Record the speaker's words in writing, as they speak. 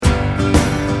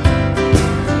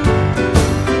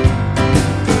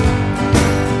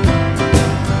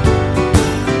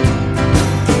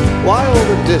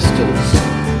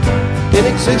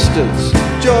existence.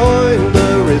 Join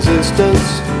the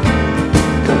resistance.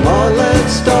 Come on,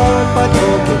 let's start by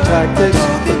talking tactics.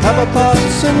 Let's have a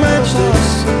pass and match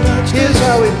this. Here's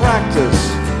how we practice.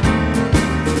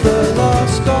 The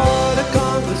lost art of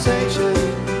conversation.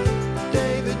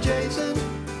 David, Jason,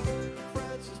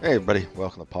 Francis. Hey everybody,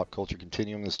 welcome to Pop Culture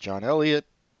Continuum. This is John Elliott.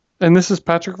 And this is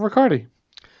Patrick Riccardi.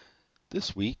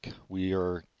 This week we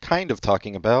are kind of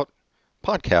talking about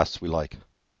podcasts we like.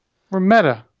 We're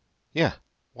meta. Yeah,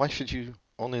 why should you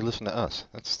only listen to us?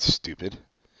 That's stupid.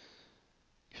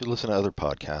 You should listen to other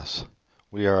podcasts.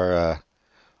 We are,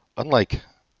 unlike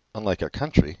our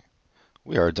country,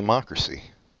 we are a democracy.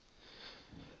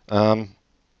 I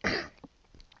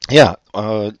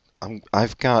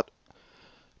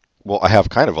have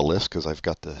kind of a list because I've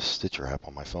got the Stitcher app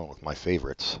on my phone with my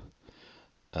favorites,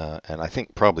 and I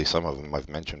think probably some of them I've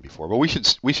mentioned before. But we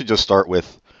should just start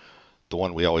with the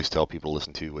one we always tell people to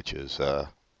listen to, which is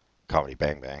Comedy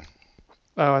Bang Bang.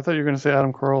 Oh, I thought you were going to say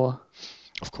Adam Carolla.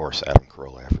 Of course, Adam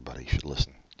Carolla. Everybody should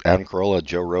listen. Adam Carolla,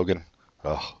 Joe Rogan.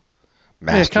 Oh,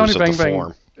 masters Comedy of Bang the Bang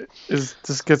form.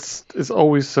 is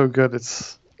always so good.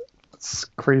 It's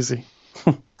crazy.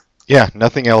 Yeah,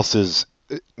 nothing else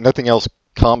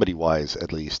comedy-wise,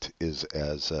 at least, is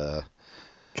as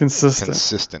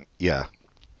consistent. Yeah,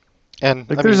 and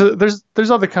like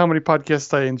there's other comedy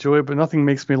podcasts I enjoy, but nothing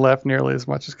makes me laugh nearly as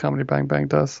much as Comedy Bang Bang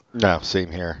does. No, same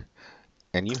here.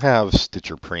 And you have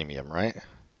Stitcher Premium, right?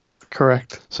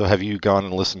 Correct. So have you gone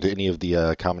and listened to any of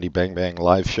the Comedy Bang Bang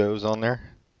live shows on there?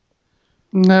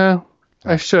 No,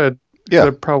 I should. Yeah,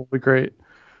 they're probably great.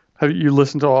 Have you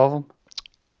listened to all of them?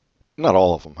 not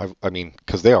all of them. I mean,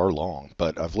 because they are long,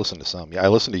 but I've listened to some. Yeah, I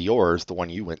listened to yours, the one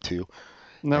you went to.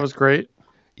 And that was great.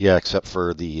 Yeah, except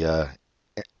for the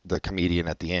comedian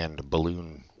at the end,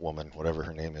 Balloon Woman, whatever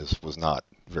her name is, was not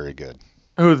very good.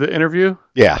 Oh, the interview?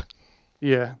 Yeah.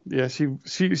 Yeah.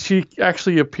 She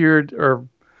actually appeared, or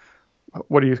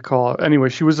what do you call it? Anyway,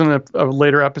 she was in a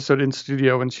later episode in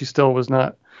studio, and she still was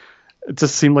not. It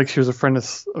just seemed like she was a friend of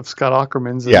Scott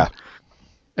Aukerman's. Yeah.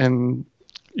 And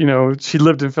you know, she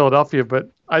lived in Philadelphia, but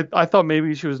I thought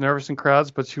maybe she was nervous in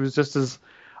crowds, but she was just as,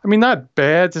 I mean, not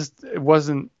bad. Just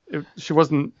she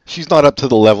wasn't. She's not up to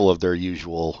the level of their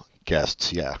usual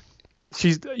guests. Yeah.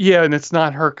 And it's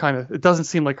not her kind of. It doesn't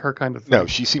seem like her kind of thing. No,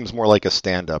 she seems more like a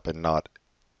stand-up and not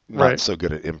Right. so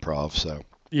good at improv. So.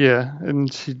 Yeah,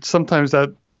 and she sometimes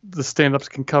that the stand-ups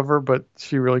can cover, but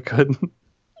she really couldn't.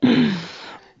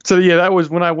 So yeah, that was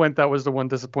when I went. That was the one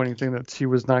disappointing thing, that she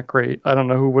was not great. I don't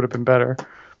know who would have been better,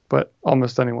 but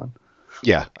almost anyone.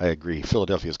 Yeah, I agree.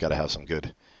 Philadelphia's got to have some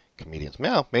good comedians.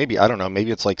 Well, maybe, I don't know.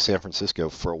 Maybe it's like San Francisco.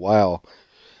 For a while,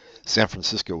 San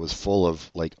Francisco was full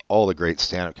of like all the great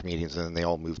stand-up comedians, and then they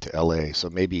all moved to LA. So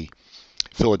maybe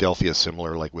Philadelphia is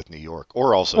similar, like with New York,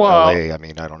 or also LA. I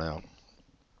mean, I don't know.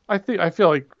 I feel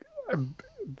like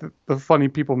the funny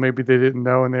people, maybe they didn't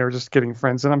know and they were just getting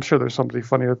friends. And I'm sure there's somebody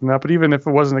funnier than that. But even if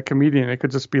it wasn't a comedian, it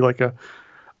could just be like a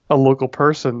local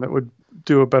person that would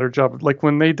do a better job. Like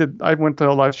when I went to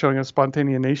a live showing of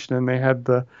Spontanea Nation, and they had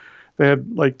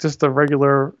like just not a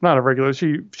regular.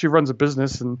 She runs a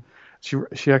business, and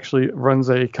she actually runs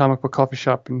a comic book coffee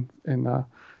shop in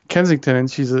Kensington,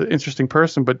 and she's an interesting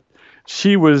person. But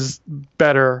she was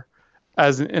better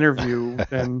as an interview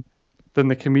than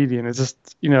the comedian. It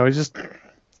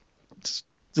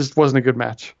just wasn't a good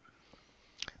match.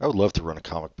 I would love to run a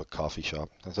comic book coffee shop.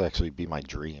 That'd actually be my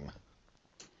dream.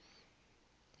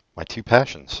 My two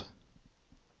passions.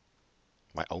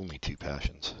 My only two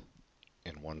passions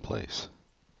in one place.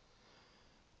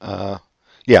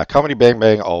 Yeah, Comedy Bang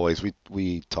Bang, always.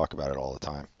 We talk about it all the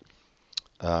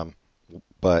time.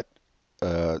 But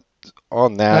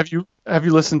on that... Have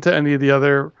you listened to any of the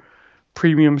other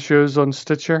premium shows on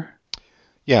Stitcher?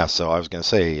 Yeah, so I was going to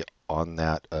say, on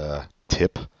that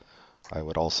tip, I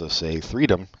would also say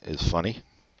Freedom is funny.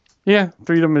 Yeah,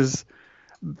 Freedom is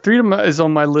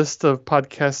on my list of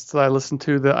podcasts that I listen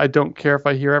to that I don't care if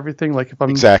I hear everything. Like if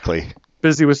I'm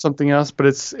busy with something else, but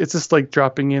it's just like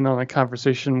dropping in on a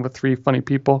conversation with three funny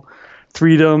people.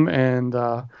 Freedom and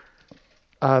the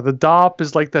DOP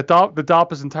is like that. The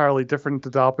DOP is entirely different.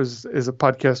 The DOP is a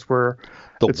podcast where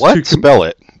what? Spell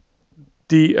it.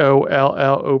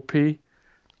 DOLLOP.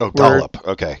 Oh, Dollop.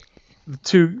 Okay.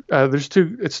 There's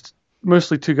two. It's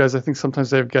mostly two guys. I think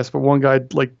sometimes they have guests, but one guy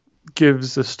like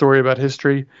gives a story about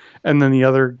history, and then the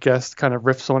other guest kind of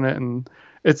riffs on it, and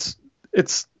it's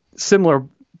similar,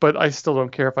 but I still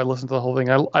don't care if I listen to the whole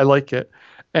thing. I like it.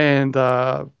 And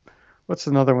what's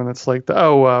another one that's like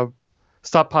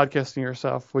Stop Podcasting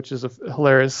Yourself, which is a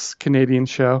hilarious Canadian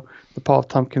show that Paul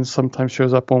Tompkins sometimes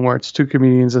shows up on, where it's two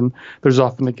comedians and there's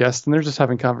often a guest, and they're just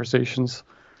having conversations.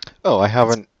 Oh, I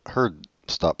haven't heard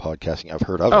Stop Podcasting. I've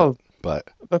heard of it, Oh, but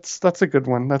that's a good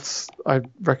one. I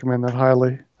recommend that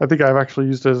highly. I think I've actually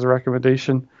used it as a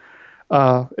recommendation.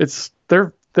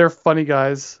 They're funny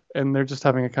guys, and they're just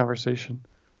having a conversation.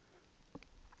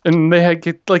 And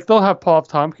they'll have Paul F.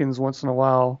 Tompkins once in a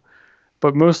while,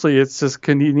 but mostly it's just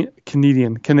Canadian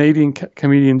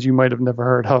comedians you might have never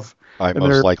heard of. I And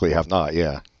most likely have not.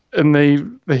 Yeah. and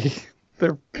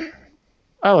they're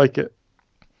I like it.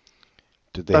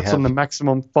 Did they That's on the have?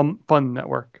 Maximum Fun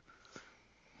Network.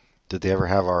 Did they ever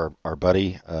have our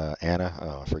buddy Anna?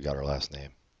 Oh, I forgot her last name.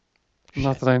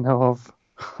 Not that I know of.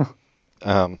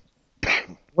 Um,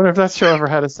 Wonder if that show ever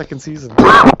had a second season.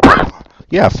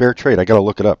 yeah, Fair Trade. I gotta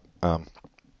look it up. I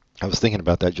was thinking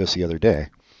about that just the other day.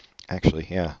 Actually,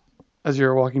 yeah. As you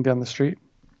were walking down the street.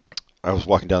 I was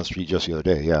walking down the street just the other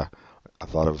day. Yeah, I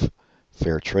thought of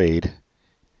Fair Trade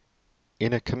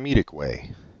in a comedic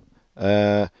way.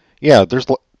 Yeah,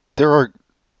 there are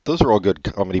those are all good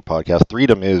comedy podcasts.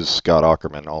 Freedom is Scott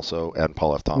Ackerman also, and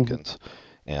Paul F. Tompkins,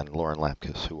 and Lauren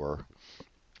Lapkus, who are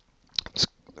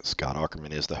Scott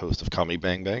Ackerman is the host of Comedy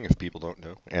Bang Bang, if people don't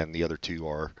know, and the other two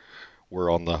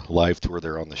were on the live tour.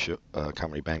 They're on the show,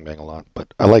 Comedy Bang Bang a lot,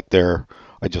 but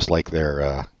I just like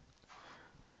their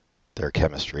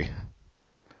chemistry.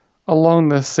 Along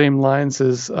the same lines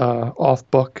as Off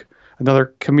Book,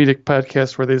 another comedic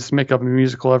podcast where they just make up a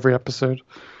musical every episode,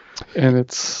 and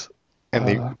it's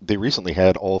And they recently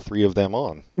had all three of them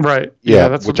on. right. Yeah,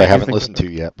 That's which what I made me haven't think listened of it.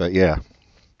 to yet, but yeah.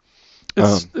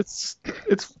 It's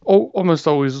almost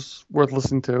always worth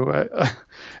listening to.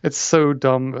 It's so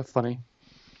dumb but funny,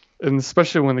 and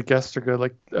especially when the guests are good.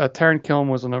 Like Taron Killam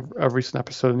was on a recent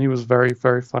episode, and he was very,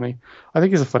 very funny. I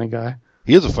think he's a funny guy.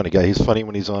 He is a funny guy. He's funny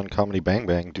when he's on Comedy Bang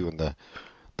Bang doing the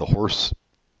horse.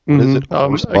 What is it?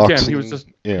 Horse Again, boxing. he was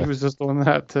Yeah. just doing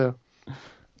that too.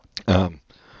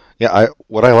 Yeah.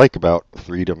 What I like about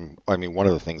Freedom. I mean, one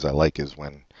of the things I like is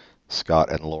when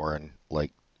Scott and Lauren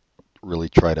like really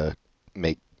try to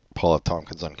make Paul F.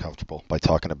 Tompkins uncomfortable by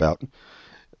talking about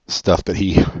stuff that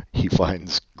he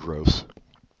finds gross.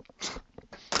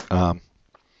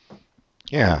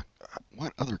 Yeah.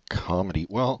 What other comedy?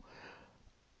 Well,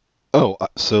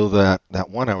 so that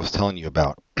one I was telling you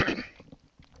about.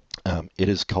 It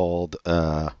is called.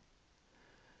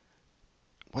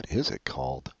 What is it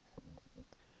called?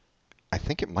 I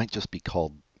think it might just be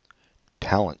called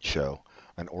Talent Show,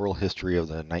 an oral history of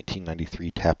the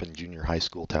 1993 Tappan Junior High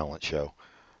School talent show.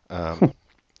 No,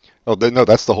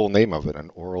 that's the whole name of it, an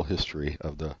oral history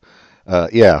of the.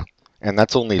 Yeah, and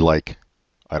that's only like,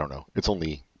 I don't know, it's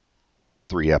only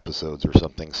 3 episodes or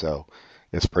something, so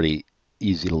it's pretty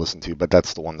easy to listen to. But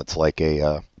that's the one that's like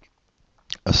a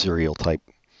serial type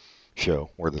show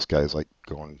where this guy's like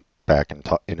going back and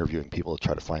interviewing people to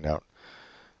try to find out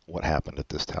what happened at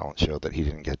this talent show that he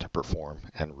didn't get to perform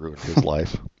and ruined his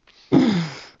life. You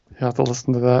have to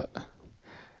listen to that.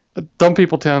 Dumb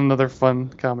People Town, another fun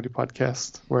comedy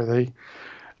podcast where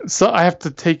so I have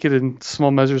to take it in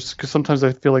small measures because sometimes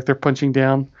I feel like they're punching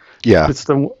down. Yeah. It's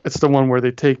the one where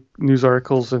they take news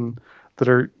articles and that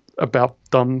are about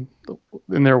dumb,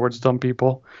 in their words, dumb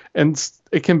people, and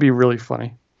it can be really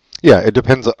funny. Yeah, it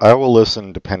depends. I will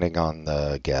listen depending on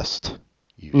the guest,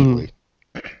 usually.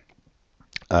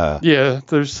 Yeah,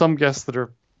 there's some guests that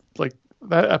are like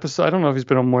that episode. I don't know if he's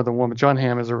been on more than one, but John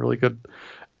Hamm is a really good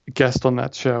guest on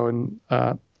that show, and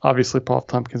obviously Paul F.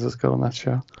 Tompkins is good on that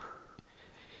show.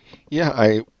 Yeah,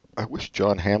 I wish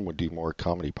John Hamm would do more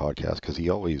comedy podcasts because he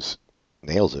always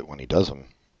nails it when he does them.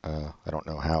 I don't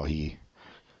know how he.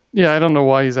 Yeah, I don't know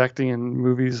why he's acting in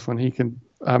movies when he can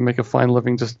make a fine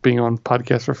living just being on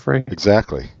podcasts for free.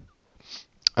 Exactly.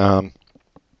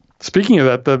 Speaking of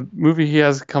that, the movie he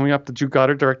has coming up, the Drew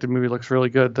Goddard directed movie, looks really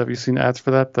good. Have you seen ads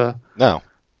for that? The No.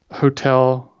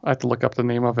 Hotel. I have to look up the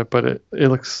name of it, but it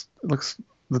looks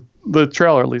the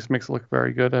trailer at least makes it look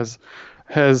very good. Has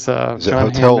Is it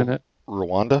John Hotel Hamm in it.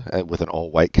 Rwanda with an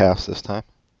all-white cast this time?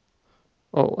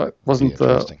 Oh, it wasn't Be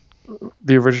interesting.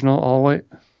 the original all white?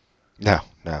 No.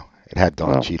 It had Don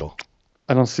Well, Cheadle.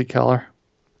 I don't see Keller.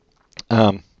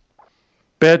 Um,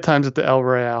 Bad Times at the El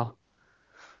Royale.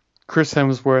 Chris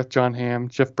Hemsworth, John Hamm,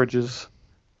 Jeff Bridges.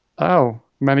 Oh,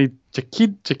 Manny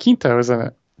Jacinto is in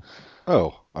it.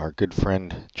 oh, our good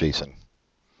friend Jason.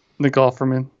 Nick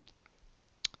Offerman.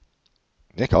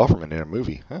 Nick Offerman in a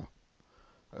movie. Huh.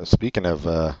 Speaking of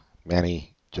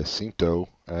Manny Jacinto,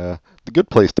 The Good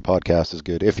Place, the podcast is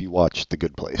good if you watch The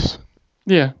Good Place.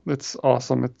 Yeah, it's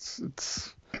awesome.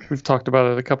 It's we've talked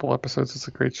about it a couple episodes. It's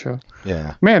a great show.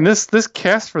 Yeah. Man, this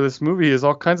cast for this movie is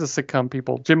all kinds of sitcom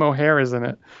people. Jim O'Heir is in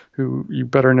it, who you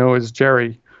better know as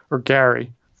Jerry or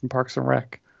Gary from Parks and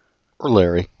Rec. Or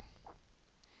Larry.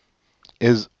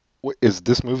 Is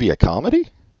this movie a comedy?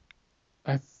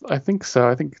 I think so.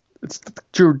 I think it's the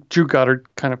Drew Goddard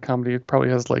kind of comedy. It probably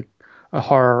has like a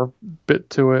horror bit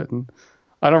to it, and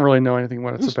I don't really know anything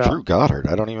what it's Who's about. Drew Goddard?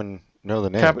 I don't even know the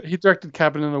name. He directed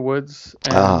Cabin in the Woods.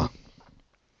 And,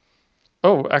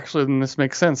 Oh, actually, then this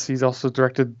makes sense. He's also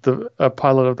directed the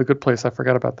pilot of The Good Place. I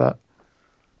forgot about that.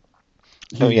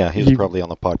 He's probably on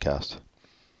the podcast.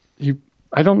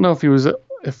 I don't know if he was.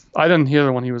 If I didn't hear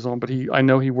the one he was on, but I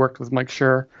know he worked with Mike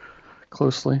Schur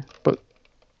closely. But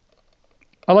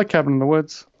I like Cabin in the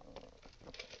Woods.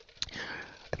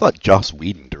 I thought Joss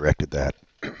Whedon directed that.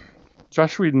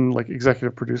 Josh Whedon like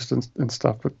executive produced and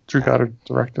stuff, but Drew Goddard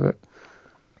directed it.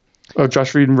 Oh,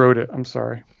 Josh Whedon wrote it. I'm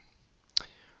sorry.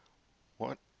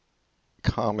 What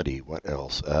comedy? What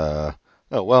else? How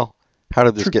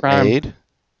did this True get crime. made?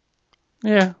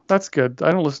 Yeah, that's good.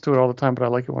 I don't listen to it all the time, but I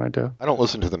like it when I do. I don't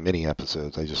listen to the mini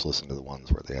episodes. I just listen to the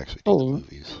ones where they actually do the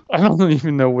movies. I don't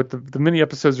even know what the mini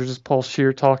episodes are. Just Paul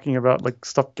Scheer talking about like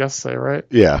stuff guests say, right?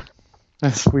 Yeah.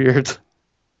 That's weird.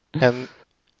 And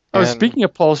speaking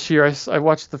of Paul Scheer, I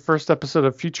watched the first episode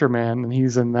of Future Man, and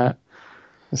he's in that,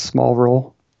 a small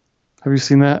role. Have you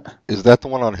seen that? Is that the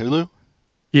one on Hulu?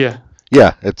 Yeah.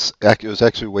 Yeah, it was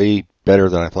actually way better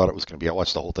than I thought it was going to be. I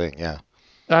watched the whole thing. Yeah.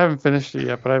 I haven't finished it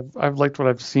yet, but I've liked what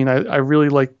I've seen. I really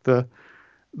like the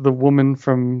woman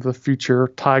from the future,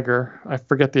 Tiger. I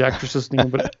forget the actress's name,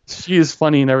 but she is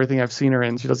funny in everything I've seen her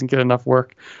in. She doesn't get enough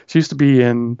work. She used to be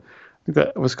in, I think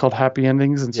that was called Happy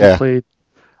Endings, and she played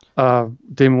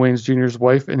Damon Wayans Jr.'s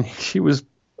wife, and she was.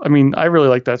 I mean, I really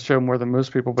like that show more than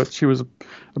most people, but she was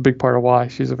a big part of why.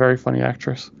 She's a very funny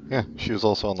actress. Yeah, she was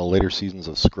also on the later seasons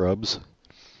of Scrubs.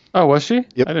 Oh, was she?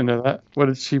 Yep. I didn't know that. What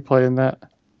did she play in that?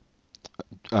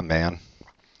 A man.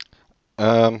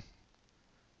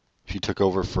 She took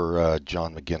over for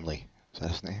John McGinley. Is that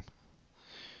his name?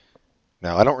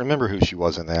 Now, I don't remember who she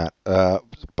was in that.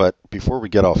 But before we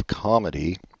get off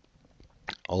comedy,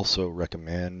 also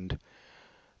recommend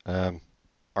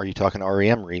Are You Talking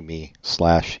REM Re Me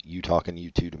 / You Talking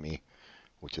U2 to Me,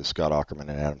 which is Scott Aukerman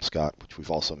and Adam Scott, which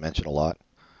we've also mentioned a lot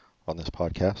on this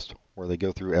podcast, where they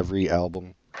go through every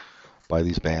album by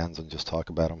these bands and just talk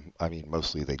about them. I mean,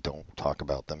 mostly they don't talk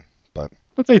about them, but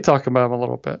they talk about them a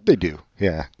little bit. They do,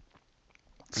 yeah.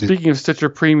 Speaking of Stitcher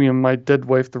Premium, My Dead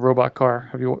Wife, the Robot Car.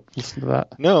 Have you listened to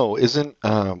that? No, isn't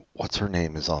what's her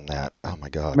name is on that? Oh my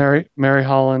God, Mary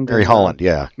Holland. Mary Holland,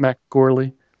 yeah. Matt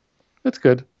Gorley. It's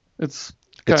good. It's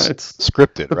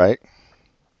scripted, right?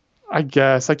 I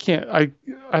guess I can't. I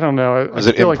don't know. Is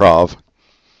it improv?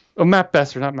 Matt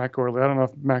Besser, not Matt Gorley. I don't know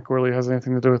if Matt Gorley has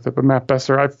anything to do with it, but Matt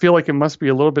Besser. I feel like it must be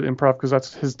a little bit improv because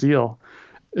that's his deal,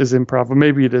 is improv. But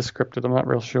maybe it is scripted. I'm not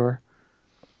real sure.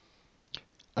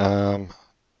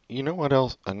 You know what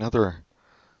else? I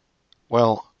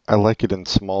like it in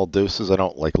small doses. I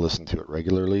don't like listen to it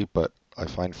regularly, but I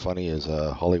find funny is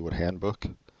a Hollywood Handbook.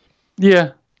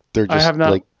 Yeah. They're just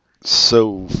like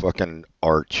so fucking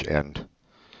arch and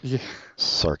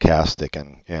sarcastic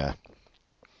and yeah.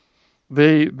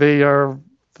 They are,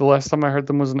 the last time I heard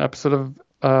them was an episode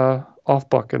of Off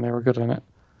Book, and they were good in it.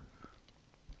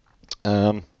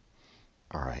 All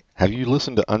right. Have you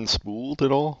listened to Unspooled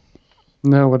at all?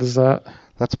 No, what is that?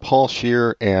 That's Paul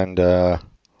Scheer and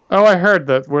Oh, I heard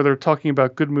that, where they're talking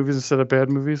about good movies instead of bad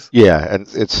movies. Yeah, and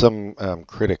it's some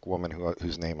critic woman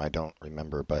whose name I don't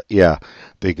remember, but yeah,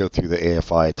 they go through the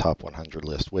AFI Top 100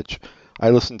 list, which I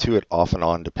listen to it off and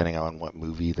on depending on what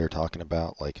movie they're talking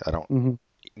about. Like, I don't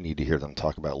need to hear them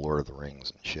talk about Lord of the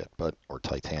Rings and shit, or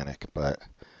Titanic, but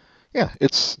yeah,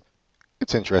 it's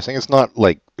interesting. It's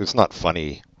not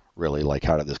funny really, like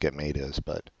How Did This Get Made is,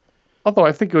 but. Although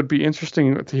I think it would be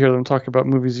interesting to hear them talk about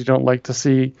movies you don't like, to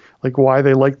see like why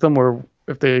they like them or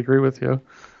if they agree with you.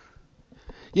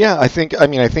 Yeah, I think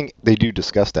they do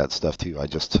discuss that stuff too. I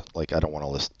just I don't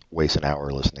want to waste an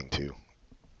hour listening to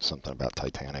something about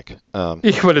Titanic. Yeah,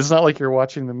 but it's not like you're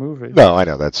watching the movie. No, I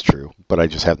know that's true, but I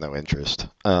just have no interest.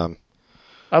 I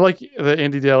like the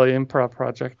Andy Daly Improv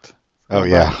Project. Oh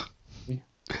yeah.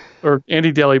 Or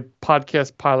Andy Daly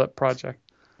Podcast Pilot Project.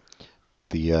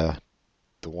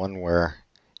 The one where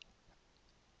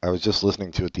I was just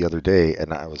listening to it the other day,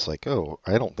 and I was like, oh,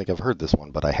 I don't think I've heard this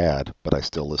one, but I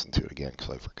still listened to it again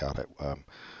because I forgot it,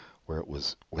 where it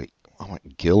was,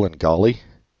 Gil and Golly,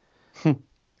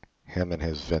 him and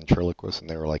his ventriloquist, and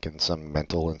they were like in some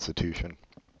mental institution,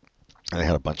 and they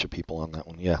had a bunch of people on that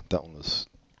one. Yeah, that one was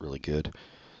really good.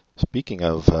 Speaking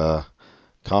of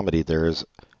comedy, there's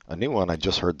a new one. I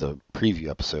just heard the preview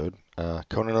episode.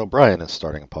 Conan O'Brien is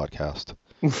starting a podcast.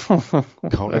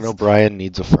 Conan O'Brien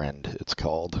Needs a Friend, it's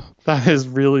called. That is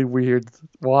really weird.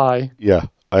 Why? Yeah,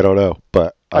 I don't know,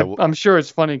 but I'm sure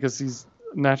it's funny because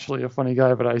naturally a funny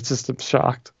guy, but I just am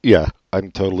shocked. Yeah,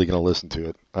 I'm totally gonna listen to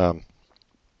it.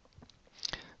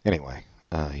 Anyway,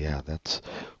 yeah, that's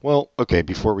well, okay.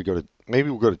 Before we go to maybe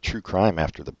we'll go to true crime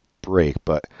after the break,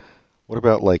 but what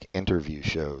about like interview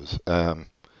shows?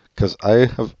 Because I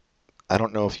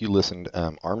don't know if you listened,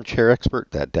 Armchair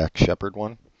Expert, that Dax Shepard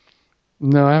one.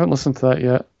 No, I haven't listened to that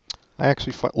yet. I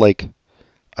actually find like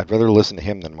I'd rather listen to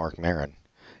him than Mark Maron,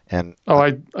 and Oh,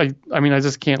 I mean, I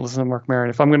just can't listen to Mark Maron.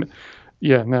 If I'm gonna,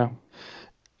 yeah, no.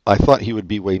 I thought he would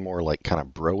be way more like kind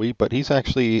of bro-y, but he's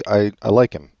actually I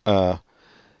like him.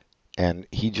 And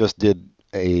he just did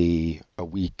a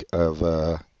week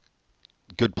of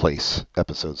Good Place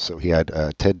episodes. So he had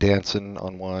Ted Danson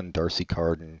on one, Darcy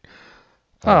Carden,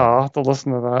 Oh, I'll have to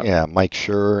listen to that. yeah, Mike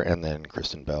Schur, and then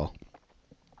Kristen Bell.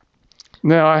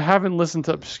 No, I haven't listened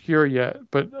to Obscure yet,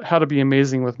 but How to Be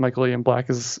Amazing with Michael Ian Black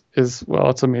is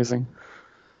well, it's amazing.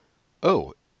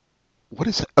 Oh, what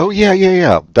is it? Oh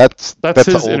yeah. That's That's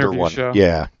the his older interview one. show.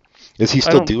 Yeah. Is he I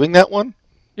still don't. doing that one?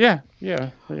 Yeah.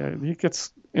 He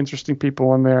gets interesting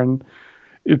people in there, and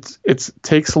it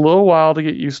takes a little while to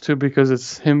get used to because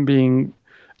it's him being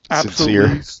absolutely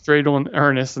Sincere. straight on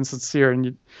earnest and sincere,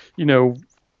 and you know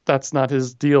that's not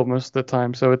his deal most of the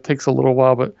time, so it takes a little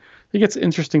while, but he gets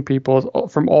interesting people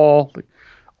from all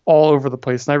over the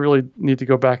place, and I really need to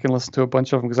go back and listen to a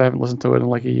bunch of them because I haven't listened to it in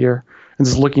like a year. And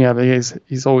just looking at it,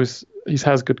 he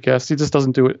has good guests. He just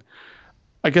doesn't do it.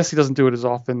 I guess he doesn't do it as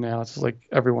often now. It's just like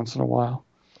every once in a while.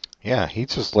 Yeah,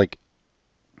 he's just like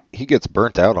he gets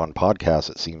burnt out on podcasts.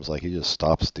 It seems like he just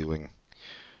stops doing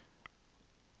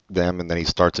them and then he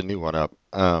starts a new one up.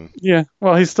 Yeah,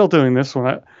 well, he's still doing this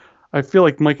one. I feel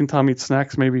like Mike and Tom Eat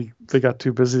Snacks, maybe they got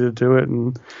too busy to do it,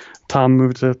 and Tom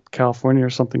moved to California or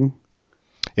something.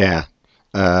 Yeah.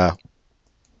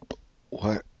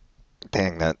 What?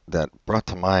 Dang, that brought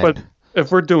to mind. But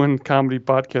if we're doing comedy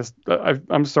podcast,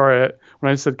 I'm sorry. When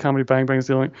I said Comedy Bang Bang, it's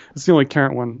the only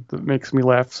current one that makes me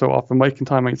laugh so often. Mike and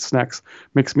Tom Eat Snacks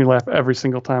makes me laugh every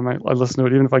single time I listen to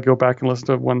it, even if I go back and listen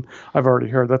to one I've already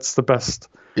heard. That's the best.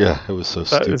 Yeah, it was so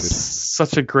That stupid. is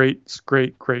such a great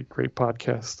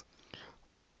podcast.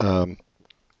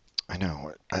 I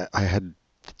know. I had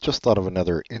just thought of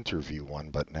another interview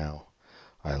one, but now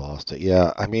I lost it.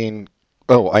 Yeah, I mean,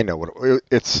 oh, I know what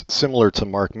it's similar to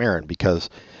Mark Maron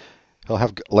because he'll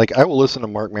have like I will listen to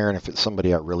Mark Maron if it's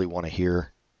somebody I really want to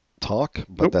hear talk,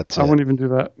 but Nope, that's I it. wouldn't even do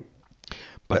that.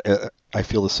 But I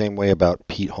feel the same way about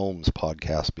Pete Holmes'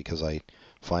 podcast because I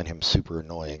find him super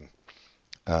annoying.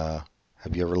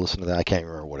 Have you ever listened to that? I can't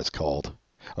remember what it's called.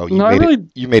 Oh,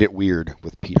 you made it weird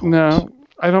with Pete Holmes. No,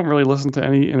 I don't really listen to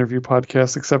any interview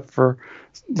podcasts except for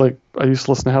like I used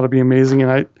to listen to How to Be Amazing,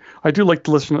 and I do like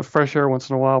to listen to Fresh Air once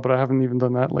in a while, but I haven't even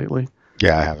done that lately.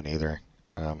 Yeah, I haven't either.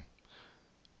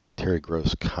 Terry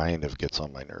Gross kind of gets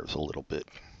on my nerves a little bit.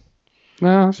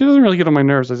 No, she doesn't really get on my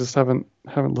nerves. I just haven't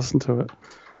listened to it.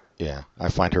 Yeah, I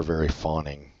find her very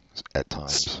fawning at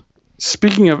times.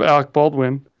 Speaking of Alec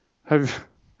Baldwin, have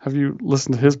you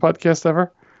listened to his podcast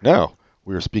ever? No,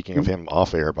 we were speaking of him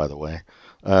off air, by the way.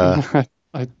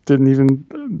 I didn't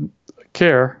even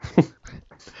care.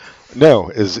 No,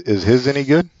 is his any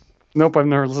good? Nope, I've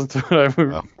never listened to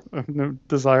it. I have no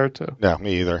desire to. No,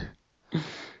 me either.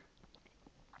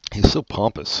 He's so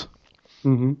pompous.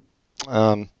 Mm-hmm.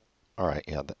 All right,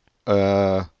 yeah.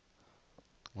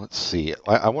 Let's see.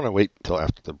 I want to wait till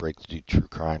after the break to do true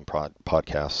crime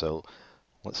podcast. So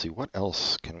let's see what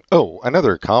else can. Oh,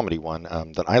 another comedy one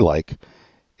that I like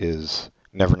is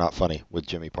Never Not Funny with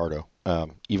Jimmy Pardo.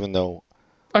 Even though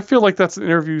I feel like that's an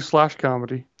interview /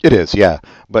 comedy. it is, yeah,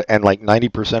 but and like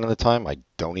 90% of the time I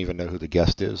don't even know who the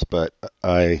guest is, but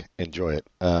I enjoy it.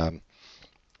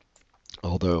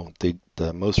 Although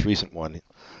the most recent one,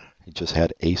 he just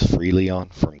had Ace Frehley on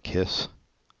from Kiss.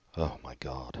 Oh my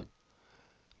God,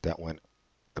 that went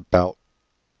about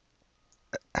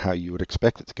how you would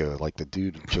expect it to go. Like the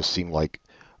dude just seemed like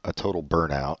a total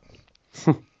burnout.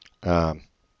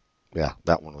 Yeah,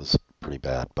 that one was pretty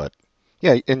bad, but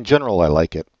yeah, in general I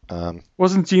like it.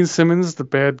 Wasn't Gene Simmons the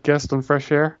bad guest on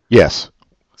Fresh Air? Yes,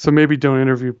 So maybe don't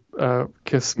interview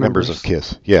Kiss members of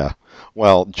Kiss. Yeah,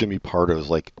 well, Jimmy Pardo's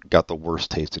like got the worst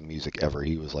taste in music ever.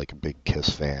 He was like a big Kiss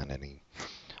fan,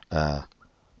 and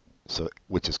so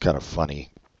which is kind of funny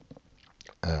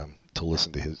to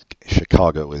listen to. His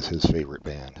Chicago is his favorite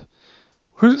band.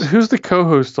 Who's the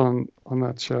co-host on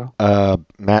that show?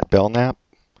 Matt Belknap.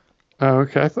 Oh,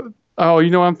 okay.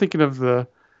 I'm thinking of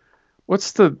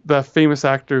what's the famous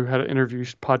actor who had an interview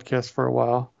podcast for a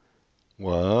while?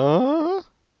 What?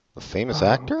 A famous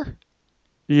actor?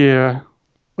 Yeah,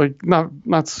 like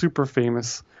not super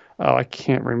famous. Oh, I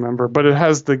can't remember, but it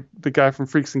has the guy from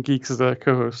Freaks and Geeks as the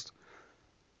co-host.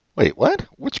 Wait, what?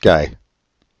 Which guy?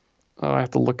 Oh, I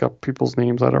have to look up people's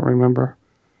names. I don't remember.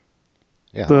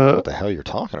 Yeah, I don't know what The the hell you're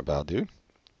talking about, dude.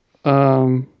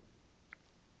 um,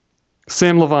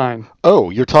 Sam Levine, Oh,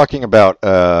 you're talking about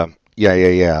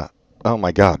yeah. Oh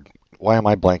my God. Why am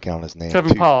I blanking on his name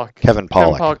Kevin too? Pollock, Kevin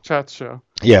Kevin Pollak. Pollock chat show.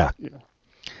 Yeah. Yeah.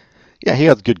 Yeah, he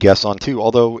has good guests on too,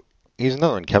 although he's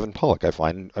another one, Kevin Pollak, I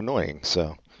find annoying,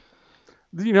 so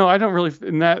I don't really,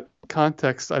 in that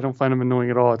context, I don't find him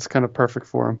annoying at all. It's kind of perfect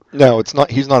for him. no, it's not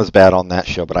he's not as bad on that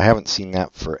show, but I haven't seen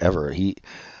that forever. He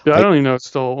Yeah, I like don't even know it's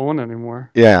still on anymore.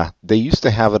 yeah, they used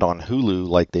to have it on Hulu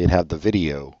like they'd have the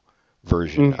video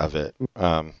version Mm. of it.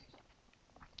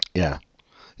 Yeah.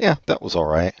 Yeah, that was all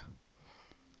right.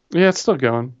 Yeah, it's still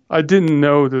going. I didn't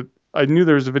know that. I knew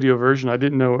there was a video version. I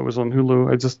didn't know it was on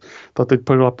Hulu. I just thought they'd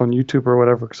put it up on YouTube or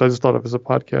whatever because I just thought it was a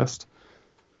podcast.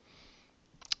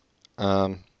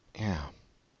 Um yeah.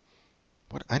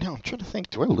 What I know, I'm trying to think,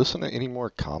 do I listen to any more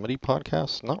comedy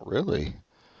podcasts? Not really.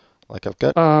 Like I've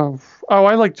got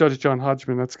I like Judge John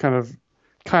Hodgman. That's kind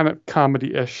of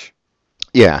comedy-ish.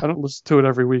 yeah. I don't listen to it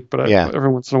every week, but Yeah. every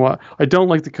once in a while. I don't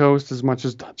like the co-host as much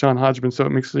as John Hodgman, so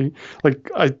it makes me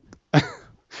like I.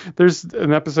 There's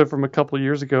an episode from a couple of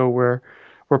years ago where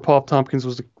Paul Tompkins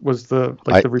was the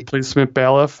replacement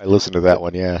bailiff, I listened to that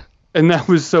one, yeah. and that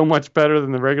was so much better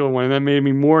than the regular one, and that made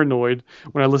me more annoyed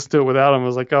when I listened to it without him. I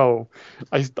was like, oh,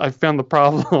 I found the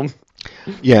problem.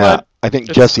 Yeah, But I think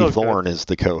it's Jesse still good. Thorne is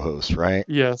the co-host, right?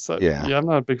 Yes, Yeah. I'm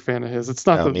not a big fan of his. It's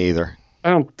not No, that me either. I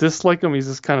don't dislike him. He's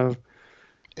just kind of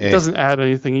he Eh, doesn't add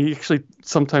anything. He actually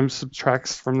sometimes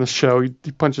subtracts from the show. He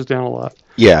punches down a lot.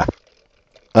 yeah.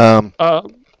 Um,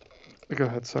 Go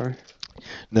ahead. Sorry.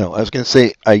 no, I was gonna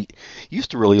say I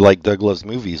used to really like Doug Loves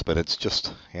Movies, but it's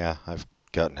just yeah, I've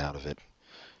gotten out of it.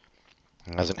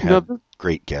 It hasn't You know, had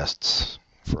great guests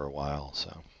for a while,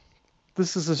 so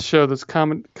this is a show that's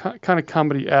kind of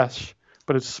comedy-ish,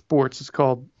 but it's sports. It's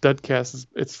called Deadcast.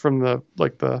 It's from the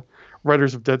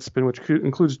writers of Deadspin, which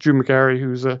includes Drew McGarry,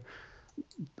 who's a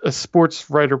sports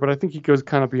writer, but I think he goes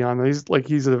kind of beyond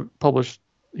that.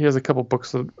 He has a couple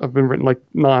books that have been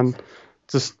written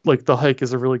just like The Hike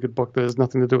is a really good book that has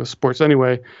nothing to do with sports.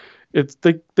 Anyway,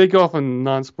 they go off on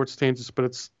non-sports tangents, but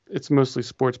it's mostly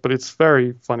sports, but it's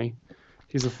very funny.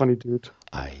 He's a funny dude.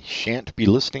 I shan't be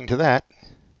listening to that.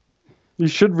 You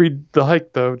should read The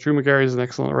Hike, though. Drew McGarry is an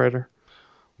excellent writer.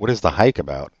 What is the hike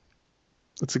about?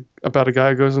 It's about a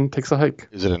guy who goes and takes a hike.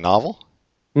 Is it a novel?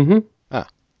 Mm-hmm. Ah,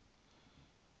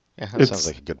 yeah, that sounds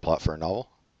like a good plot for a novel.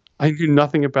 I knew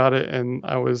nothing about it, and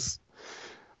I was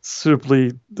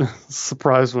suitably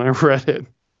surprised when I read it.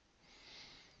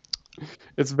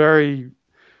 It's very,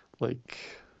 like,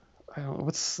 I don't know,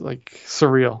 what's like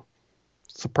surreal,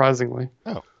 surprisingly.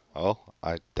 Oh, well,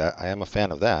 I am a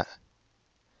fan of that.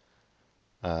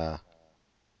 Uh,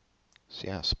 so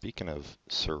yeah, speaking of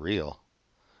surreal.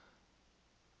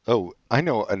 Oh, I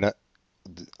know.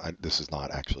 This is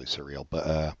not actually surreal,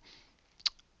 but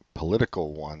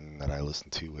political one that I listen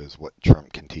to is What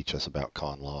Trump Can Teach Us About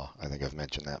Con Law. I think I've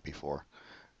mentioned that before.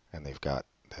 And they've got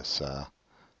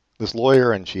this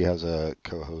lawyer, and she has a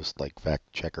co-host, like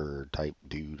fact checker type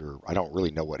dude, or I don't really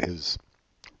know what his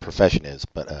profession is,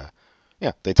 but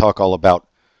yeah, they talk all about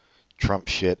Trump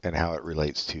shit and how it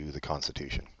relates to the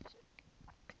Constitution,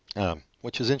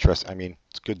 which is interesting. I mean,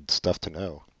 it's good stuff to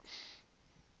know.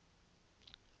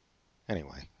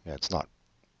 Anyway, yeah, it's not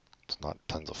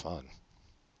tons of fun,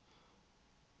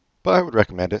 but I would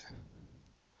recommend it.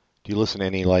 Do you listen to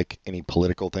any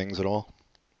political things at all?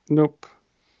 Nope.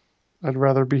 I'd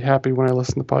rather be happy when I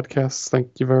listen to podcasts.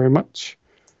 Thank you very much.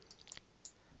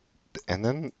 And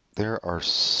then there are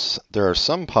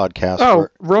some podcasts Oh,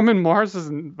 where Roman Mars is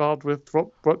involved with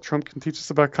what Trump can teach us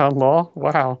about con law.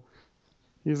 Wow,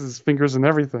 he has his fingers in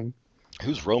everything.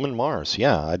 who's Roman Mars?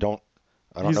 Yeah, I don't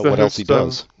He's know the what else he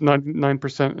host does. of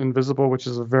 99% Invisible, which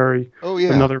is Oh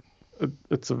yeah.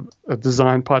 it's a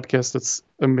design podcast that's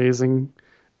amazing,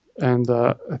 and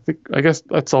I guess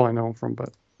that's all I know him from.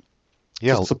 But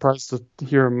Yeah, just surprised to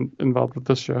hear him involved with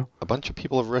this show. a bunch of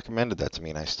people have recommended that to me,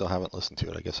 and I still haven't listened to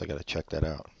it. I guess I got to check that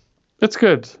out. It's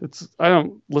good. I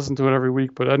don't listen to it every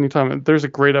week, but anytime there's a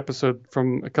great episode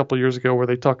from a couple of years ago where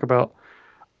they talk about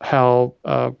how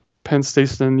Penn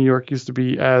Station in New York used to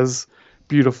be as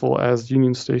beautiful as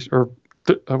Union Station, or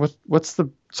what's the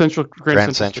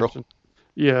Grand Central. Station?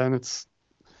 Yeah, and it's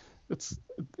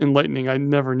enlightening. I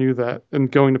never knew that. And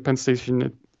going to Penn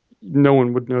Station, no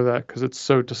one would know that because it's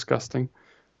so disgusting.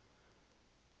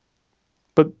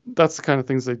 But that's the kind of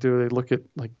things they do. They look at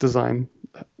like design,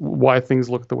 why things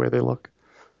look the way they look.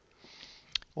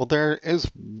 Well,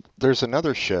 there's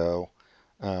another show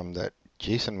that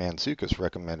Jason Mantzoukas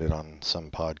recommended on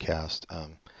some podcast.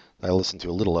 I listen to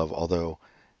a little of, although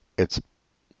it's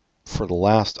for the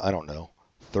last, I don't know,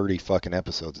 30 fucking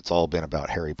episodes, it's all been about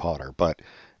Harry Potter, but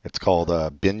it's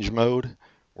called binge mode,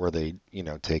 where they,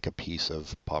 take a piece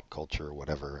of pop culture or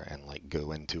whatever and like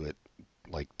go into it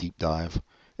like deep dive.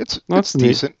 It's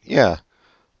decent, yeah.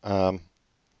 And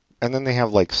then they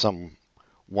have like some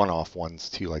one-off ones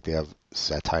too, like they have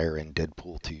satire in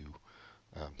Deadpool 2,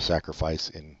 Sacrifice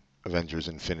in Avengers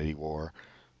Infinity War,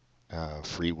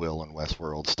 Free Will in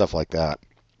Westworld, stuff like that.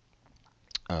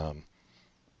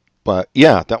 But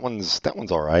yeah, that one's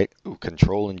all right. Ooh,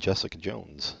 Control and Jessica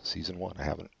Jones, season 1. I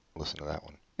haven't listened to that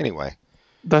one. Anyway.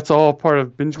 That's all part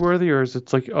of Bingeworthy, or is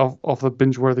it like off the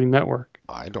Bingeworthy network?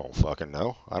 I don't fucking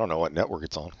know. I don't know what network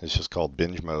it's on. It's just called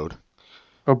Binge Mode.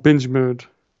 Oh, Binge Mode.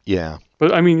 Yeah.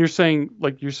 But I mean, you're saying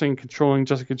Controlling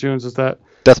Jessica Jones, is that?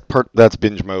 That's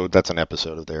Binge Mode. That's an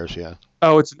episode of theirs, yeah.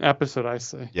 Oh, it's an episode, I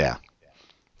see. Yeah.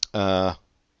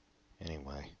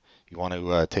 Anyway, you want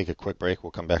to take a quick break?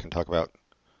 We'll come back and talk about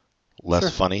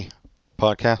less funny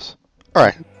podcasts. All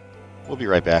right. We'll be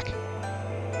right back.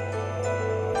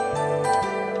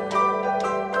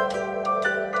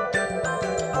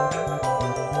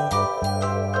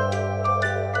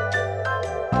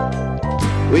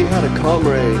 We had a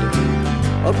comrade,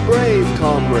 a brave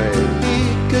comrade. He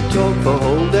could talk for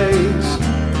whole days.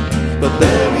 But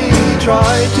then he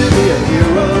tried to be a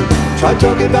hero, tried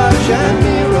talking about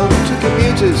Shamiro to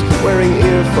commuters wearing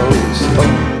earphones. Oh,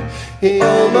 he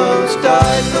almost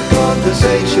died for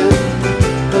conversation,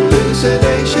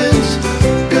 hallucinations,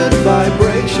 good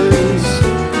vibrations.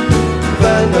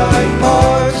 Van Dyke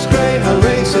Park's Greyhound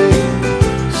racing,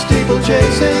 steeple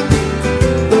chasing,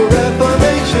 the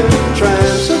Reformation,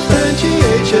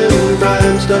 transubstantiation,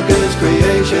 Bram Stoker's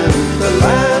creation, the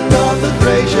land of the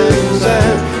Thracians,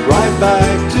 and right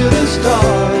back to the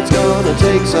start. It's gonna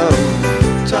take some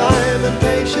time and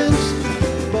patience,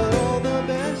 but all the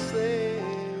best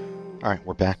things. All right,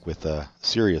 we're back with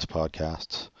serious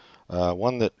podcasts.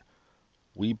 One that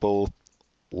we both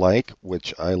like,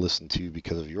 which I listened to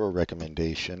because of your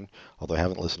recommendation, although I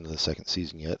haven't listened to the second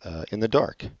season yet, In the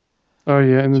Dark. Oh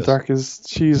yeah, In the Dark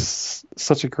she's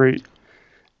such a great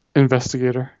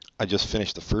investigator. I just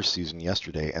finished the first season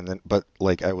yesterday, but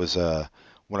like I was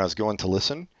when I was going to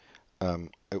listen,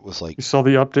 it was like, you saw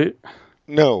the update?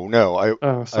 No,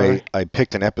 sorry. I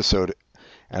picked an episode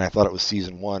and I thought it was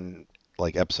season 1,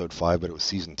 like episode 5, but it was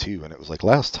season 2, and it was like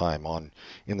last time on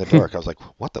In the Dark. I was like,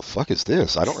 what the fuck is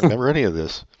this? I don't remember any of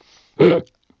this. So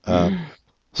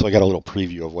I got a little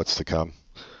preview of what's to come.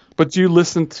 But you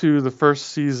listened to the first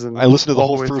season? I listened to the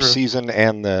whole first through. season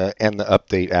and the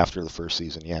update after the first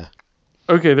season. Yeah.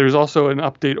 Okay, there's also an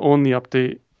update on the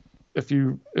update. If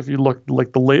you look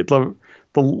like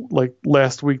like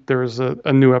last week, there was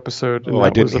a new episode. Oh, I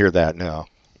didn't hear that. No.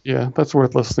 Yeah, that's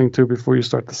worth listening to before you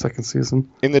start the second season.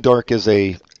 In the Dark is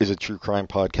a true crime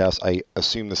podcast. I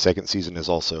assume the second season is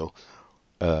also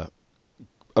about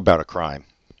a crime.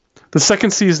 The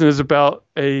second season is about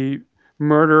a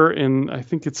murder in, I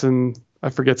think it's in, I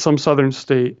forget, some southern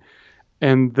state,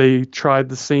 and they tried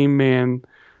the same man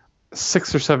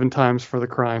 6 or 7 times for the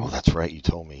crime. Oh, that's right. You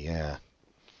told me. Yeah.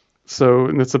 So,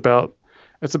 and it's about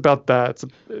that.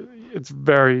 It's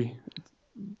very,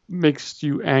 makes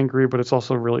you angry, but it's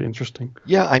also really interesting.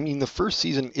 Yeah, I mean, the first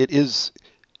season, it is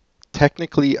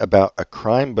technically about a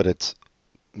crime, but it's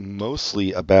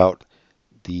mostly about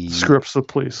the screw-ups of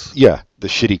the police. Yeah, the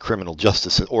shitty criminal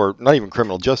justice, or not even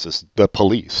criminal justice, the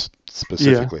police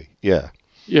specifically. Yeah.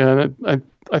 Yeah, and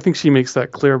I think she makes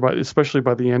that clear, especially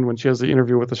by the end when she has the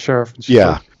interview with the sheriff. And she's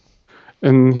like,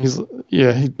 and he's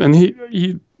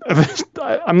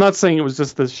I'm not saying it was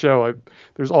just this show.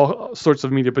 There's all sorts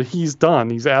of media, but he's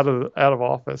done. He's out of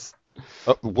office.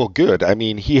 Well, good. I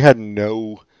mean, he had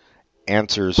no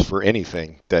answers for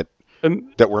anything that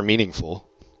were meaningful.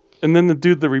 And then the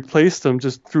dude that replaced him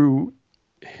just threw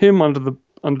him under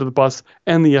the bus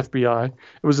and the FBI. It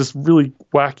was this really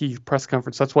wacky press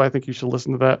conference. That's why I think you should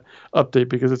listen to that update,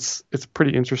 because it's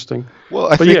pretty interesting.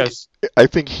 Well, I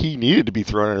think he needed to be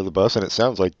thrown under the bus, and it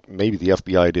sounds like maybe the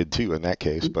FBI did too in that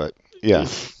case. But yeah,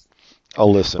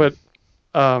 I'll listen. But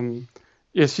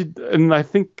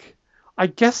I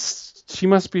guess she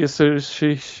must be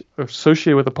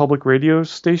associated with a public radio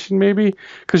station, maybe,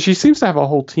 because she seems to have a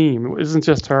whole team. It isn't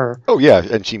just her. Oh yeah,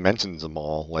 and she mentions them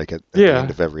all like at the end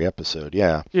of every episode.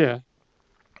 Yeah. Yeah.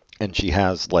 And she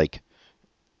has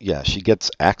she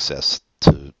gets access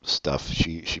to stuff.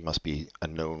 She must be a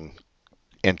known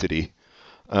entity.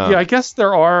 I guess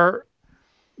there are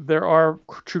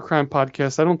true crime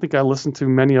podcasts. I don't think I listen to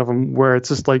many of them where it's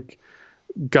just like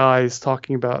guys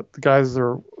talking about, the guys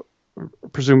are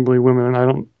presumably women,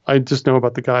 and I just know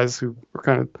about the guys who are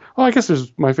kind of. Oh, I guess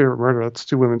there's My Favorite Murder. That's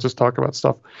two women just talk about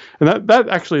stuff, and that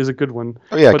actually is a good one.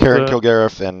 Oh yeah, But Karen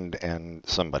Kilgariff and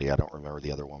somebody, I don't remember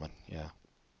the other woman. Yeah.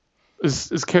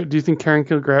 Do you think Karen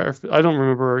Kilgariff? I don't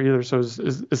remember her either. So is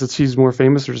it she's more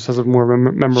famous or just has a more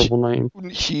memorable name?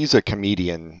 She's a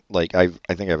comedian. Like I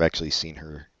think I've actually seen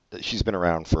her. She's been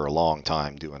around for a long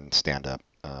time doing stand up.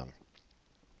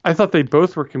 I thought they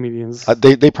both were comedians.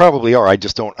 They probably are. I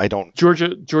don't.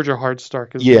 Georgia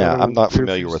Hardstark is. Yeah, I'm not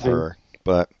familiar with name. her,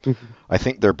 but I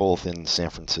think they're both in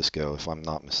San Francisco, if I'm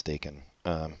not mistaken.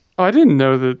 Oh, I didn't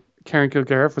know that Karen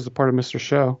Kilgariff was a part of Mr.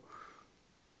 Show.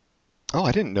 Oh,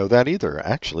 I didn't know that either,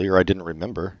 actually, or I didn't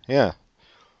remember. Yeah.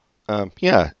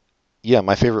 Yeah.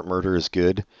 My Favorite Murder is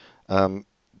good.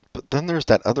 But then there's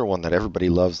that other one that everybody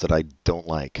loves that I don't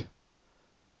like.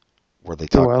 Where they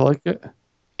talk. Oh, I like it.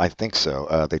 I think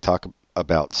so. They talk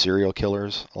about serial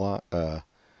killers a lot.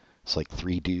 It's like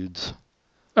three dudes.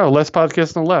 Oh, Less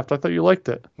Podcast on the Left. I thought you liked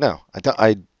it. No,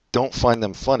 I don't find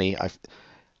them funny.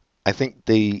 I think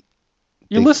they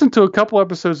listened to a couple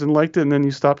episodes and liked it, and then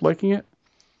you stopped liking it?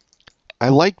 I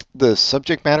liked the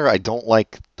subject matter. I don't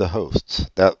like the hosts.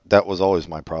 That was always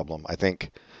my problem. I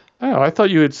think. Oh, I thought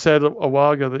you had said a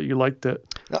while ago that you liked it,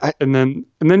 and then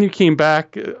you came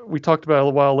back. We talked about it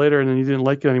a while later, and then you didn't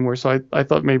like it anymore. So I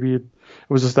thought maybe it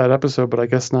was just that episode, but I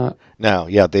guess not. No,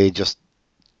 yeah, they just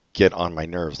get on my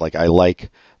nerves. Like I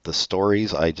like the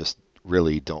stories, I just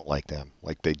really don't like them.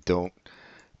 Like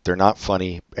they're not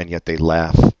funny, and yet they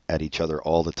laugh at each other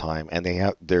all the time,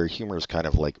 and their humor is kind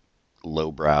of like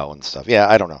lowbrow and stuff. Yeah,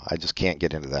 I don't know. I just can't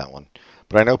get into that one,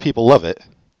 but I know people love it.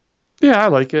 Yeah, I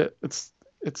like it.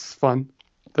 It's fun.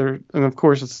 And of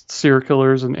course it's serial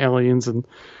killers and aliens and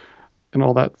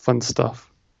all that fun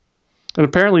stuff. And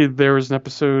apparently there was an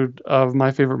episode of My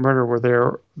Favorite Murder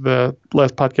where the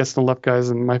Last Podcast on the Left guys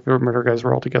and My Favorite Murder guys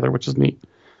were all together, which is neat.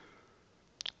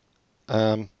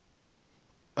 From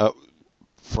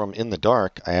In the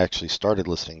Dark, I actually started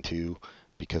listening to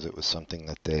because it was something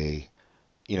that they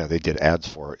did ads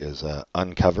for, is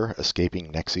Uncover,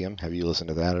 Escaping NXIVM. Have you listened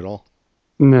to that at all?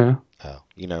 No. Oh,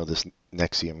 this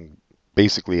NXIVM,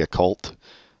 basically a cult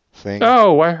thing.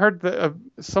 Oh, I heard that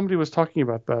somebody was talking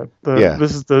about that.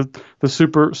 This is the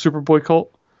Superboy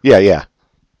cult. Yeah.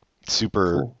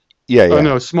 Super. Cool. Yeah. Oh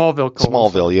no, Smallville cult.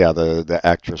 Smallville, yeah, the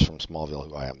actress from Smallville,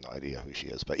 who I have no idea who she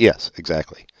is, but yes,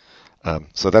 exactly.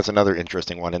 So that's another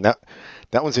interesting one, and that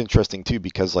one's interesting too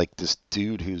because like this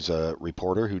dude who's a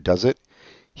reporter who does it,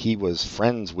 he was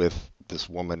friends with this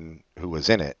woman who was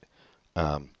in it.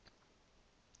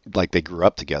 Like they grew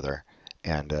up together,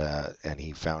 and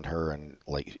he found her, and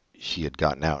like she had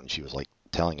gotten out, and she was like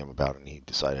telling him about it, and he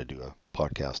decided to do a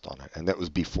podcast on it, and that was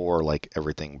before like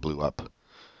everything blew up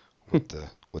with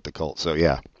the cult. So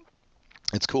yeah,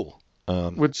 it's cool.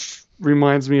 Which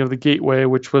reminds me of The Gateway,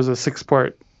 which was a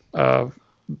 6-part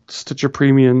Stitcher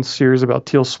Premium series about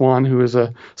Teal Swan, who is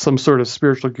some sort of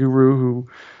spiritual guru who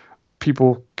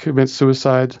people commit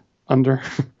suicide under.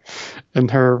 And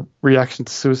her reaction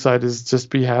to suicide is just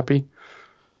be happy.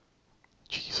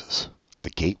 Jesus. The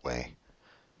Gateway.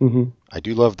 Mm-hmm. I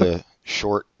do love the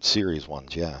short series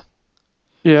ones, yeah.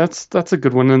 Yeah, that's a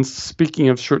good one. And speaking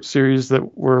of short series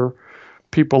that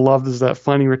people loved, is that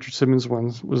Finding Richard Simmons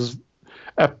one was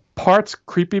at parts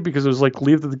creepy because it was like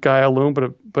leave the guy alone,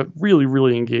 but really,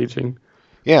 really engaging.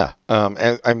 Yeah,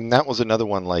 and I mean that was another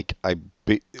one like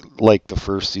like the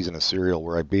first season of Serial,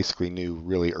 where I basically knew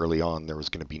really early on there was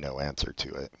going to be no answer to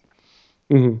it.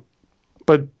 Mm-hmm.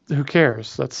 But who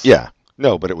cares? But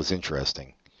it was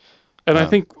interesting. And I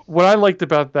think what I liked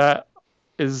about that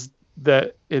is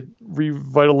that it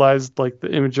revitalized like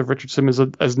the image of Richard Simmons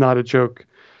as not a joke,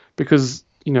 because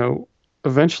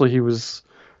eventually he was.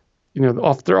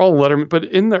 They're all Letterman, but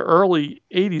in the early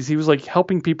 80s, he was like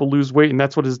helping people lose weight, and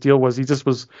that's what his deal was. He just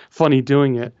was funny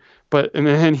doing it. And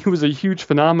then he was a huge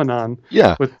phenomenon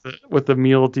with the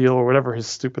meal deal or whatever his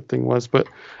stupid thing was. But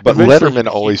Letterman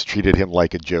always treated him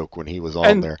like a joke when he was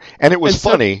on there. And it was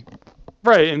funny.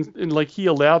 Right. And like he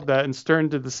allowed that, and Stern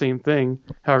did the same thing,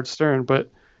 Howard Stern. But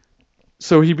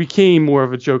so he became more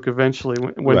of a joke eventually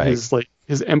when right.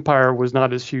 his empire was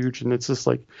not as huge, and it's just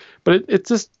like, but it's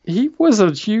just, he was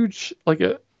a huge, like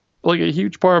a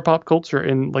huge part of pop culture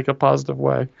in like a positive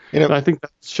way. And I think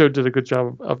that show did a good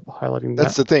job of highlighting that.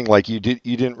 That's the thing. Like you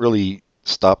didn't really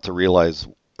stop to realize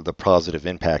the positive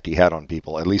impact he had on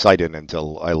people. At least I didn't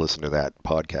until I listened to that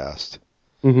podcast.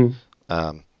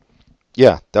 Mm-hmm.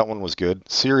 Yeah, that one was good.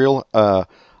 Serial.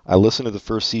 I listened to the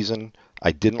first season.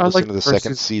 I didn't listen to the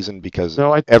second season because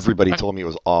everybody told me it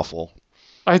was awful.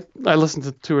 I listened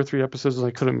to 2 or 3 episodes and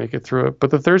I couldn't make it through it. But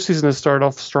the third season has started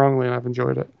off strongly and I've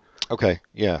enjoyed it. Okay,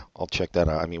 yeah, I'll check that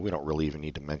out. I mean, we don't really even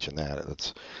need to mention that.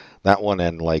 That's that one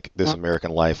and like This Uh,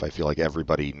 American Life. I feel like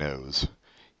everybody knows.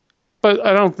 But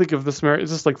I don't think of this merit.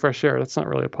 It's just like Fresh Air. That's not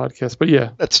really a podcast. But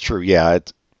yeah. That's true. Yeah.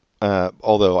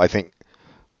 Although I think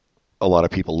a lot of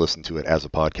people listen to it as a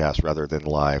podcast rather than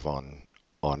live on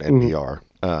Mhm.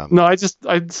 NPR. No, I just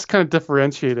kind of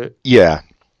differentiate it. Yeah.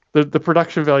 The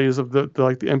production values of the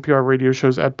like the NPR radio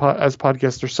shows as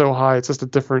podcasts are so high. It's just a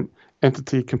different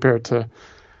entity compared to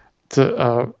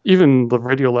even the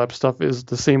Radiolab stuff is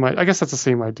the same. I guess that's the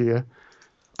same idea.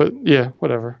 But yeah,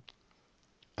 whatever.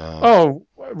 Um, Oh,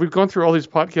 we've gone through all these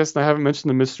podcasts, and I haven't mentioned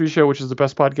the Mystery Show, which is the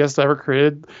best podcast I ever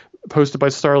created, hosted by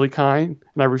Starlee Kine.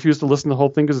 And I refuse to listen to the whole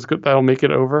thing because it's good. That'll make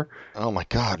it over. oh my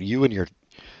God, you and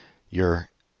your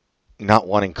not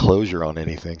wanting closure on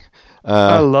anything.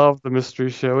 I Uh, love the Mystery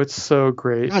Show. It's so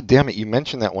great. God damn it, you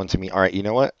mentioned that one to me. All right, you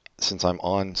know what? Since I'm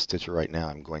on Stitcher right now,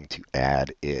 I'm going to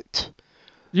add it.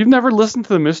 You've never listened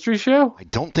to the Mystery Show? I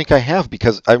don't think I have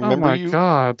because I Oh remember my you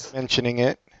God. mentioning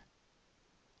it.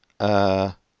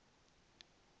 Uh,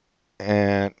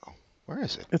 and where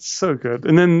is it? It's so good.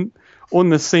 And then on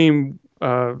the same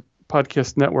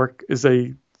podcast network is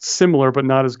a similar but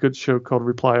not as good show called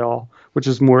Reply All, which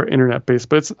is more internet based,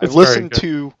 but it's I've very listened good.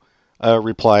 to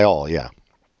Reply All, yeah.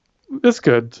 It's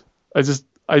good.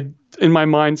 I in my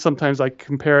mind sometimes I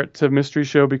compare it to Mystery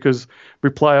Show because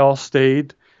Reply All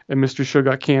stayed and Mystery Show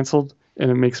got canceled,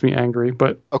 and it makes me angry.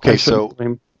 But Okay, I shouldn't so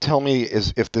blame. tell me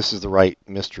if this is the right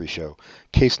mystery show.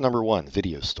 Case number 1,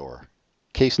 Video Store.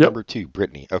 Case Yep. number 2,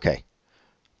 Brittany. Okay,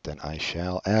 then I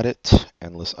shall add it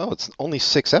and listen. Oh, it's only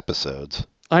 6 episodes.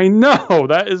 I know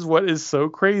that is what is so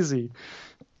crazy.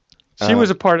 She Um, was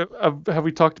a part of. Have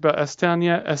we talked about S Town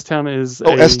yet? S Town is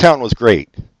oh, S Town was great.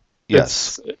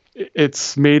 Yes.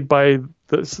 It's made by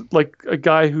this like a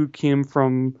guy who came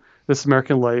from This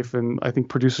American Life and I think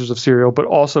producers of Serial, but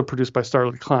also produced by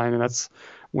Starlee Kine, and that's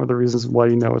one of the reasons why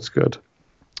you know it's good.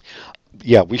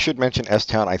 Yeah, we should mention S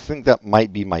Town. I think that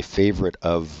might be my favorite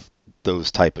of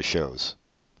those type of shows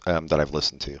that I've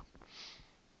listened to.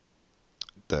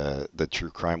 The true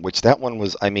crime, which that one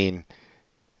was. I mean,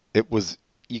 it was.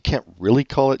 You can't really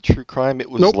call it true crime. It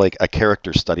was Nope. like a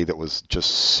character study that was just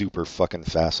super fucking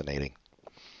fascinating.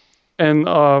 And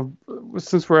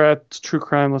since we're at true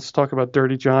crime, let's talk about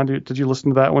Dirty John. Did you listen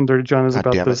to that one? Dirty John is God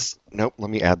about damn it. this Nope. Let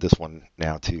me add this one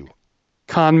now too.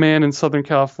 con man in Southern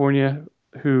California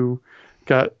who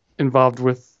got involved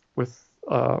with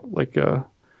like a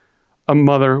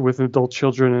mother with adult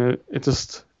children, and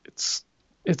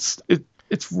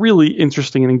it's really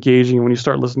interesting and engaging. And when you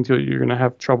start listening to it, you're gonna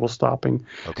have trouble stopping.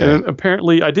 Okay. And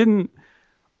apparently, I didn't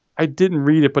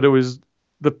read it, but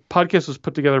the podcast was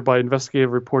put together by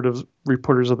investigative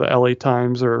reporters of the LA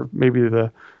Times or maybe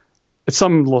it's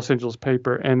some Los Angeles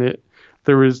paper, and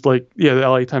there was like the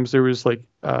LA Times, there was like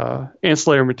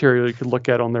ancillary material you could look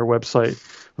at on their website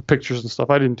with pictures and stuff.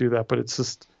 I didn't do that, but it's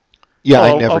just Yeah, I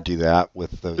I'll- never I'll- do that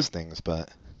with those things, but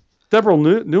Deborah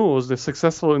Newell is a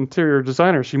successful interior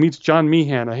designer. She meets John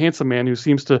Meehan, a handsome man who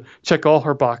seems to check all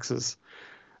her boxes,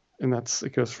 and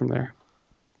it goes from there.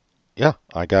 yeah,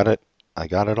 I got it. I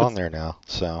got it on there now.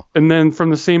 So And then from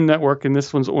the same network, and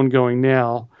this one's ongoing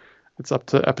now, it's up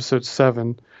to episode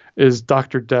 7, is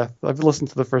Dr. Death. I've listened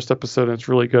to the first episode, and it's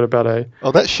really good about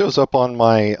oh, that shows up on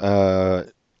my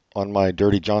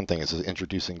Dirty John thing. It says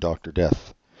introducing Dr.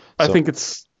 Death. I So- think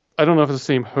I don't know if it's the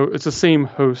same it's the same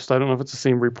host. I don't know if it's the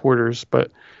same reporters,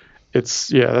 but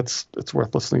it's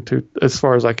worth listening to as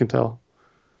far as I can tell.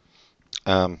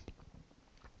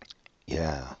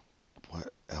 Yeah. What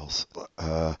else?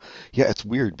 Yeah, it's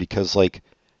weird because like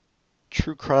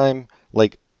true crime,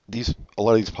 like a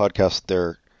lot of these podcasts,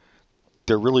 they're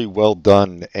really well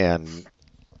done and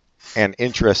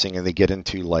interesting, and they get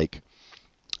into like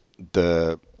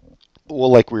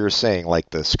like we were saying, like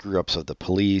the screw ups of the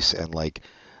police and like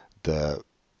the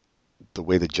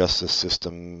way the justice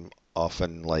system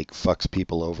often like fucks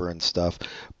people over and stuff.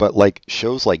 But like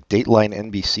shows like Dateline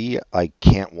NBC, I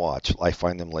can't watch. I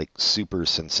find them like super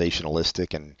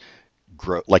sensationalistic and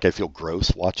like I feel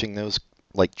gross watching those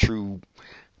like true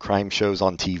crime shows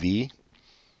on TV.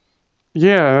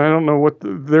 Yeah, I don't know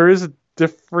there is a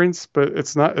difference, but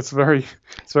it's not. It's very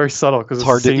subtle because it's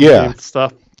hard the to- same, yeah. same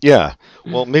stuff. Yeah.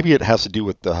 Well, maybe it has to do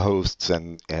with the hosts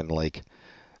and like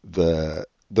the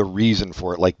reason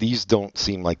for it. Like these don't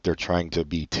seem like they're trying to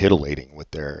be titillating with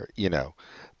their, Well,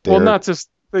 their not just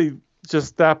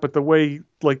that, but the way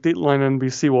like Dateline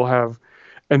NBC will have,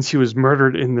 and she was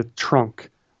murdered in the trunk.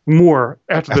 More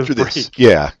after after this this.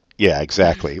 break. Yeah,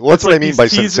 exactly. Well, that's It's what I like mean these by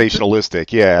teasers-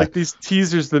 sensationalistic. Yeah. Like these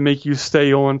teasers that make you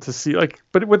stay on to see, like,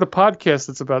 but with a podcast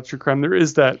that's about true crime, there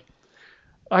is that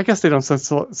I guess they don't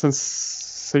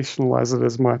sensationalize it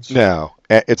as much. No,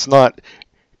 it's not.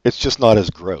 It's just not as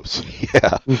gross.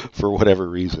 Yeah, for whatever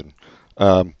reason.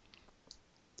 Um,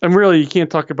 And really, you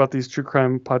can't talk about these true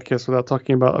crime podcasts without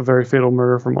talking about A Very Fatal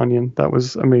Murder from Onion. That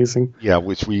was amazing. yeah,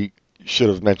 which we should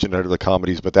have mentioned under the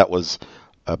comedies, but that was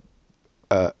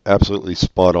a absolutely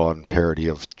spot on parody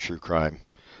of true crime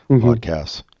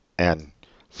podcasts and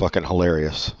fucking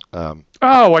hilarious. Oh,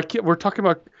 I can't. We're talking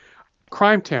about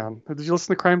Crime Town. Did you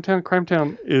listen to Crime Town? Crime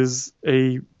Town is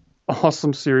a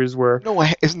awesome series where. No,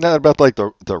 isn't that about like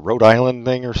the Rhode Island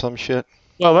thing or some shit?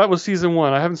 Well, that was season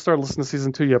 1. I haven't started listening to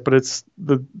season 2 yet, but it's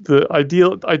the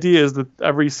idea is that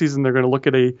every season they're going to look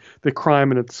at the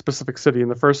crime in a specific city. And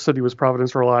the first city was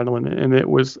Providence, Rhode Island, and it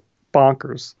was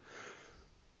bonkers.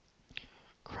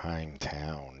 Crime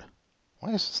Town.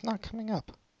 Why is this not coming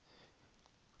up?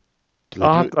 Do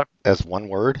they do it as one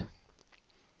word?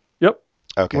 Yep.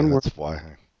 Okay, one that's word. why.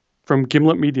 From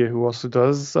Gimlet Media, who also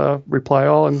does Reply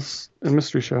All and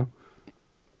Mystery Show.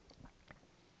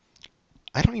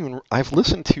 I've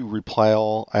listened to Reply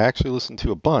All. I actually listened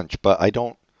to a bunch, but I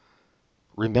don't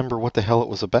remember what the hell it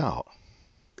was about.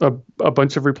 A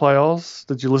bunch of Reply Alls?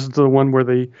 Did you listen to the one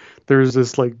where there's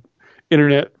this like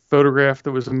internet photograph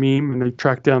that was a meme and they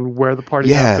tracked down where the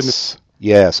party happened?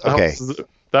 Yes. Okay.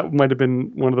 That might have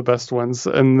been one of the best ones.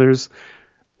 And there's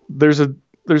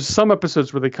some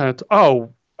episodes where they kind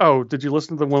of did you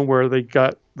listen to the one where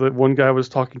the one guy was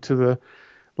talking to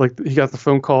he got the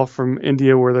phone call from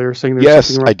India where they were saying there's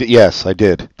something wrong? I did. Yes, I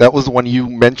did. That was the one you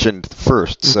mentioned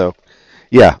first. So,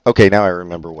 yeah. Okay, now I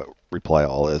remember what Reply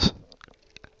All is.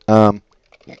 Do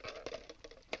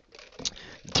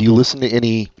you listen to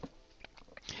any?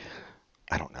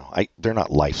 I don't know. They're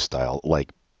not lifestyle,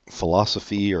 like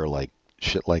philosophy or like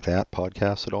shit like that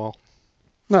podcasts at all.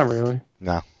 Not really.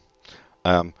 No.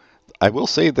 I will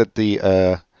say that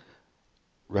the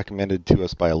recommended to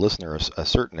us by a listener a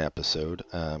certain episode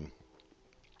of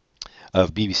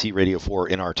BBC Radio 4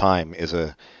 In Our Time is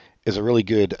a really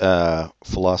good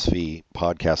philosophy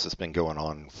podcast that's been going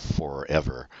on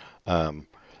forever.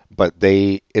 But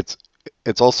it's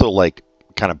also like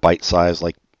kind of bite-sized,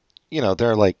 like, you know,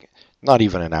 they're like not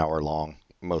even an hour long,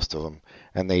 most of them,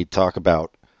 and they talk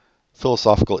about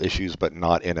philosophical issues, but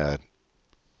not in a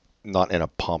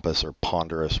pompous or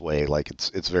ponderous way. Like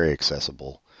it's very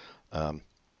accessible.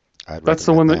 That's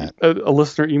the one that a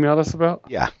listener emailed us about?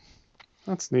 Yeah.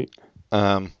 That's neat.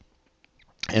 And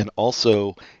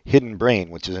also Hidden Brain,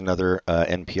 which is another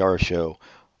NPR show,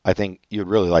 I think you'd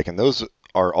really like. And those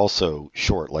are also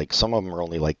short. Like some of them are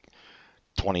only like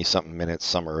 20-something minutes.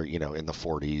 Some are, you know, in the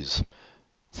 40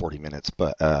 minutes.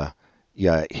 But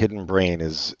yeah, Hidden Brain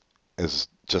is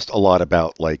just a lot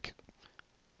about like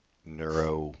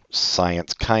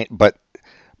neuroscience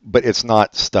but it's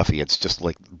not stuffy. It's just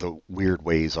like the weird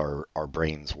ways our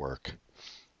brains work,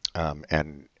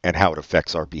 and how it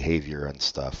affects our behavior and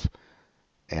stuff.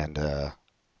 And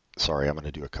sorry, I'm going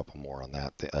to do a couple more on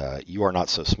that. You Are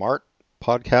Not So Smart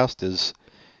podcast is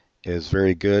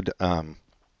very good, and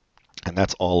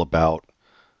that's all about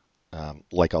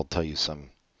like I'll tell you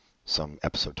some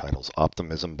episode titles: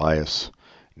 optimism bias,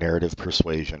 narrative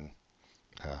persuasion,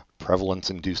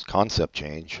 prevalence-induced concept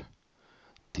change,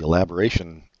 the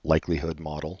elaboration likelihood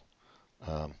model,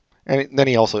 and then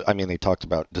he also, I mean, they talked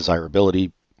about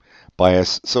desirability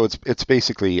bias. So it's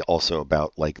basically also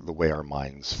about like the way our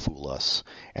minds fool us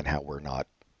and how we're not,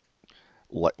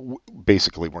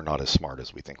 basically we're not as smart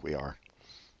as we think we are.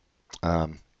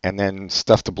 And then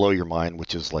Stuff to Blow Your Mind,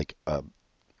 which is like on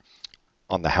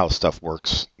the How Stuff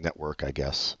Works network, I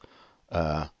guess,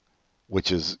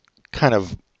 which is kind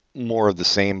of more of the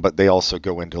same, but they also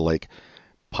go into like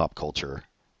pop culture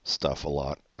stuff a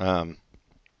lot.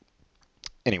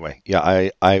 Anyway, yeah,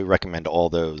 I recommend all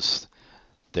those.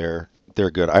 They're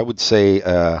good. I would say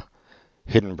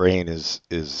Hidden Brain is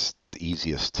the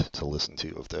easiest to listen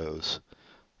to of those.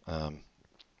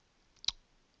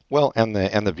 Well, and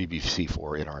the BBC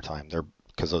 4 In Our Time,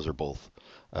 because those are both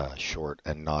short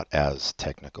and not as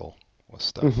technical with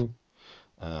stuff.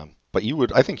 Mm-hmm. But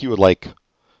I think you would like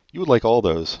all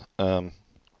those.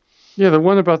 Yeah, the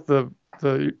one about the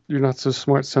You're Not So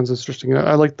Smart sounds interesting.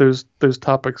 I like those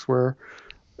topics where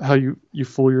how you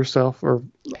fool yourself or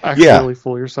accidentally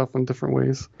fool yourself in different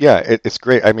ways. Yeah, it's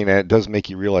great. I mean, it does make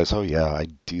you realize, oh yeah, I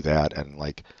do that, and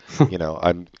like, you know,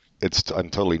 I'm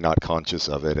totally not conscious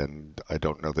of it, and I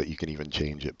don't know that you can even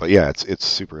change it. But yeah, it's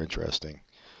super interesting.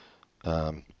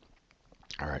 All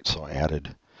right, so I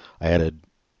added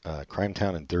Crime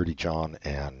Town and Dirty John,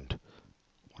 and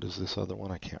what is this other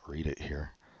one? I can't read it here.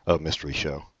 Oh, Mystery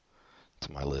Show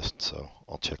to my list, so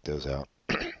I'll check those out.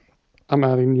 I'm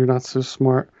adding You're Not So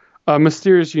Smart.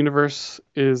 Mysterious Universe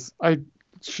is I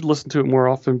should listen to it more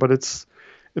often, but it's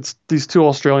these two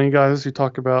Australian guys who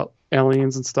talk about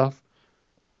aliens and stuff.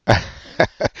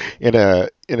 In an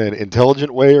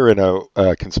intelligent way or in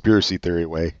a conspiracy theory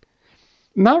way?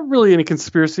 Not really in a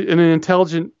conspiracy, in an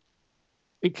intelligent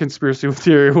conspiracy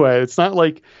theory way. It's not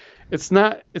like it's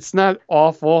not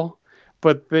awful,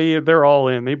 but they're all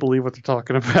in. They believe what they're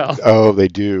talking about. Oh, they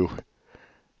do.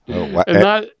 Oh, and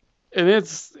not and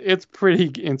it's pretty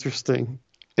interesting.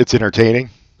 It's entertaining.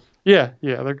 Yeah,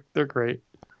 they're great.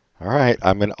 All right,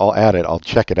 I'll add it. I'll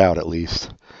check it out at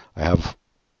least. I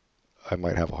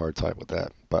might have a hard time with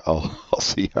that, but I'll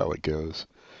see how it goes.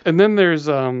 And then there's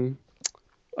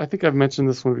I think I've mentioned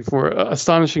this one before,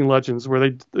 Astonishing Legends,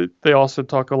 where they also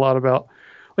talk a lot about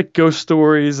like ghost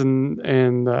stories and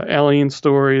alien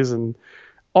stories and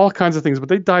all kinds of things, but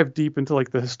they dive deep into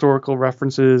like the historical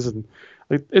references and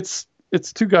like it's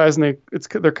two guys and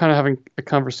they're kind of having a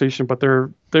conversation, but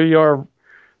they're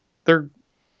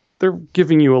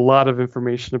giving you a lot of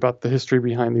information about the history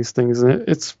behind these things, and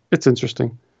it's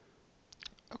interesting.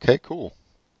 Okay, cool.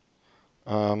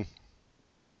 Got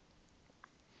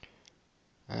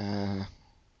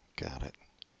it.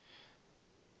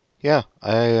 Yeah,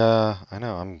 I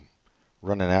know I'm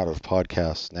running out of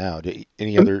podcasts now.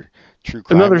 Any other true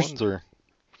crime ones or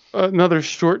another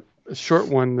short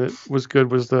one that was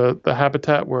good was the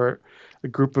Habitat, where a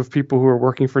group of people who are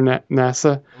working for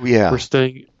NASA were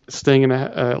staying in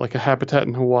a habitat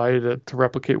in Hawaii to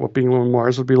replicate what being on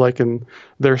Mars would be like in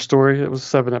their story. It was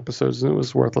 7 episodes and it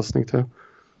was worth listening to.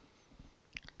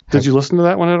 Did you listen to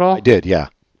that one at all? I did, yeah.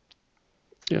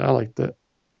 Yeah, I liked it.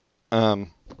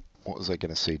 What was I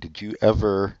going to say? Did you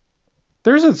ever...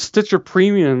 There's a Stitcher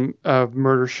Premium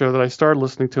murder show that I started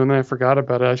listening to, and then I forgot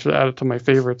about it. I should add it to my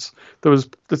favorites.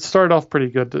 It started off pretty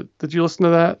good. Did you listen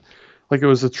to that? Like it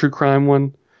was a true crime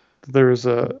one?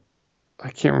 I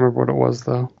can't remember what it was,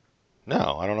 though.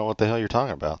 No, I don't know what the hell you're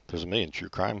talking about. There's a million true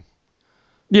crime.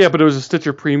 Yeah, but it was a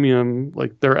Stitcher Premium.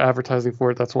 Like, they're advertising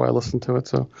for it. That's why I listened to it,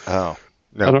 so... Oh,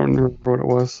 no. I don't remember what it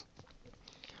was.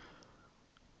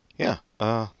 Yeah,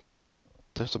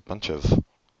 there's a bunch of...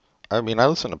 I mean, I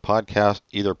listen to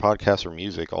either podcasts or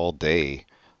music all day.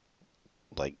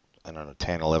 Like, I don't know,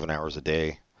 10, 11 hours a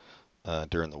day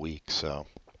during the week, so...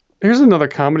 Here's another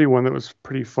comedy one that was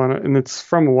pretty fun, and it's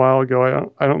from a while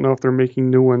ago. I don't know if they're making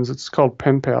new ones. It's called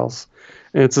Pen Pals,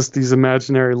 and it's just these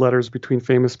imaginary letters between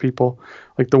famous people.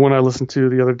 Like the one I listened to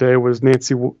the other day was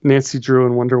Nancy Drew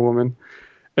and Wonder Woman,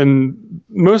 and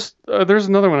there's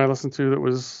another one I listened to that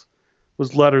was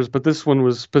letters, but this one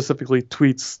was specifically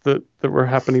tweets that were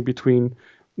happening between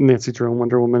Nancy Drew and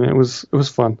Wonder Woman. And it was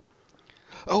fun.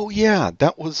 Oh yeah,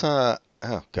 that was oh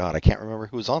god, I can't remember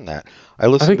who was on that. I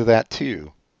listened to that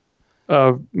too.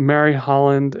 Mary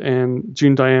Holland and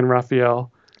June Diane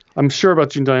Raphael. I'm sure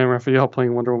about June Diane Raphael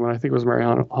playing Wonder Woman. I think it was Mary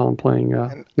Holland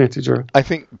playing Nancy Drew. I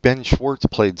think Ben Schwartz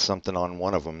played something on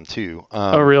one of them too.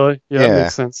 Oh really? Yeah, that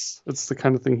makes sense. It's the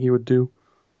kind of thing he would do.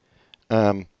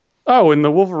 And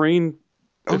the Wolverine.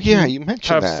 Oh yeah, you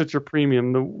mentioned that. Stitcher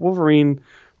Premium. The Wolverine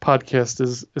podcast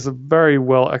is a very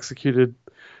well executed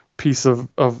piece of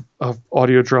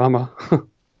audio drama.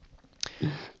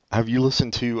 Have you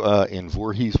listened to In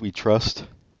Voorhees We Trust?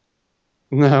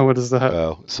 No, what is that?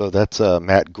 Oh, so that's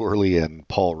Matt Gorley and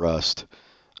Paul Rust,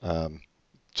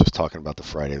 just talking about the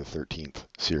Friday the 13th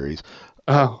series.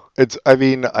 Oh, I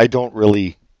mean, I don't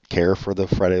really care for the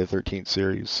Friday the 13th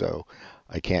series, so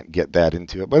I can't get that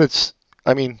into it. But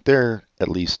they're at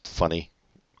least funny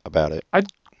about it.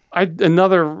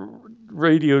 Another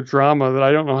radio drama that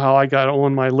I don't know how I got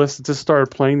on my list. It just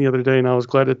started playing the other day, and I was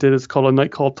glad it did. It's called A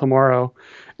Night Called Tomorrow,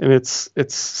 and it's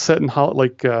set in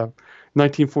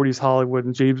 1940s Hollywood,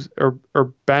 and James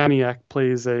Urbaniak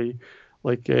plays a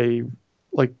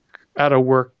out of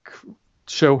work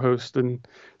show host, and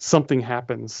something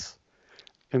happens,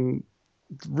 and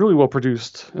it's really well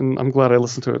produced, and I'm glad I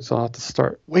listened to it, so I'll have to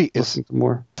start listening to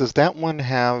more. Does that one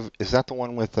is that the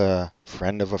one with a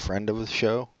friend of the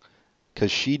show? Because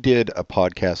she did a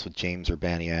podcast with James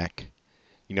Urbaniak.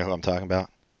 You know who I'm talking about?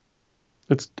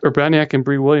 It's Urbaniak and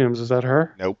Bree Williams. Is that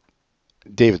her? Nope.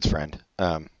 David's friend.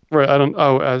 Right. I don't.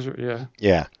 Oh, Azure. Yeah.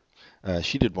 Yeah.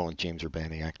 She did one with James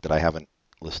Urbaniak that I haven't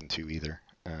listened to either.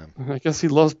 I guess he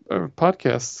loves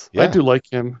podcasts. Yeah. I do like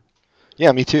him.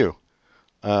 Yeah, me too.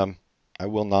 I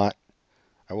will not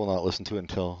listen to it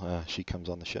until she comes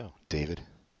on the show. David.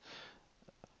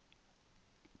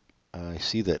 I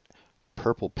see that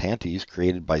Purple Panties,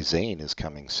 created by Zane, is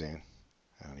coming soon.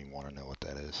 I don't even want to know what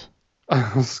that is.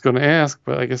 I was going to ask,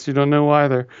 but I guess you don't know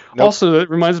either. Nope. Also, it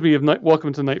reminds me of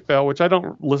Welcome to Night Vale, which I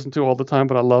don't listen to all the time,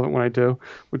 but I love it when I do.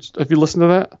 Which, have you listened to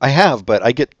that? I have, but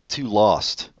I get too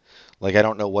lost. Like, I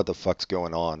don't know what the fuck's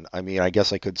going on. I mean, I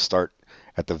guess I could start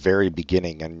at the very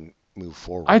beginning and move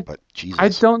forward, but Jesus.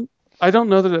 I don't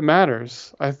know that it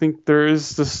matters. I think there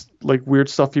is this like weird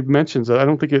stuff he mentions. I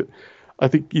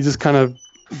think you just kind of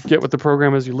get with the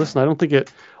program as you listen. I don't think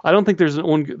there is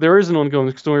an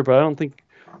ongoing story, but I don't think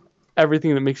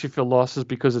everything that makes you feel lost is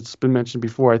because it's been mentioned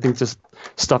before. I think just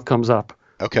stuff comes up.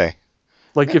 Okay.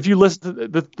 Like if you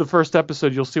listen to the first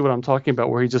episode, you'll see what I'm talking about,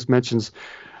 where he just mentions,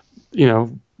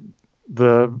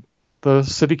 the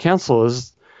city council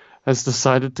has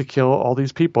decided to kill all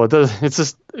these people. It's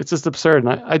just absurd,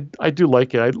 and I do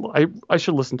like it. I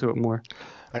should listen to it more.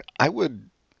 I would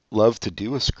love to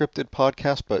do a scripted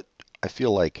podcast, but I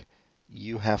feel like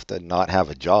you have to not have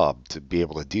a job to be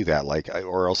able to do that,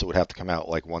 or else it would have to come out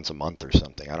like once a month or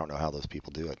something. I don't know how those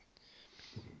people do it.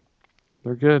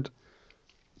 They're good.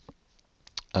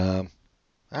 All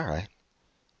right.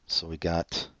 So we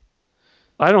got.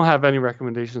 I don't have any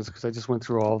recommendations because I just went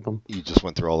through all of them. You just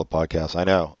went through all the podcasts. I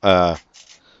know.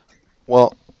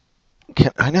 Well,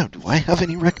 I know. Do I have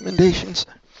any recommendations?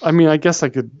 I mean, I guess I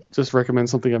could just recommend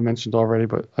something I mentioned already,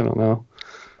 but I don't know.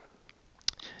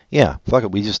 Yeah, fuck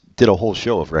it. We just did a whole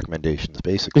show of recommendations,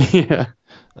 basically. Yeah.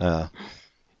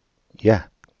 Yeah.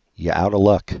 You out of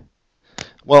luck.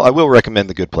 Well, I will recommend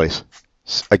The Good Place.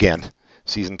 Again,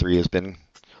 season 3 has been.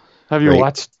 Have you great.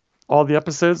 watched all the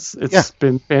episodes? It's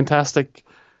been fantastic.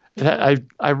 I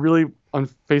really, on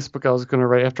Facebook, I was going to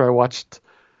write, after I watched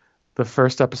the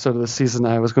first episode of the season,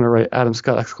 I was going to write Adam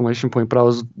Scott exclamation point, but I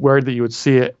was worried that you would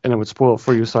see it and it would spoil it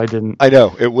for you, so I didn't. I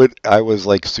know. It would. I was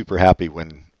like super happy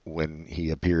when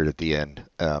he appeared at the end.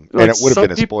 And it would have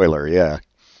been a spoiler, yeah.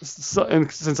 So,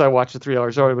 and since I watched it 3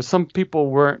 hours early, but some people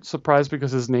weren't surprised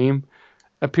because his name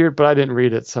appeared, but I didn't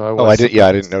read it, so I was. Oh, I did. Yeah,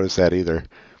 I didn't notice that either.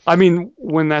 I mean,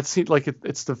 when that scene, like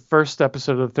it's the first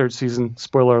episode of the third season.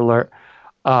 Spoiler alert!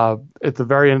 At the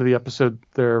very end of the episode,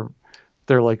 they're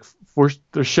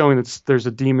showing there's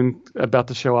a demon about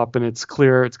to show up, and it's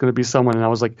clear it's going to be someone. And I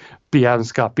was like, "Be Adam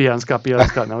Scott, be Adam Scott, be Adam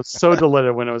Scott." And I was so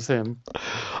delighted when it was him.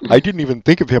 I didn't even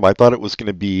think of him. I thought it was going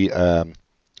to be,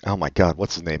 oh my God,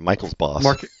 what's his name? Michael's boss.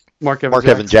 Mark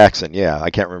Evan Jackson. Yeah, I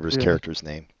can't remember his character's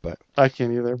name, but I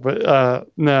can't either. But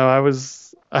no, I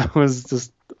was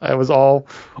all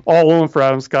in for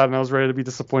Adam Scott, and I was ready to be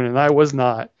disappointed, and I was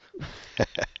not.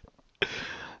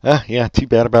 Yeah, too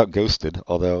bad about Ghosted,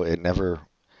 although it never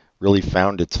really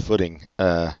found its footing.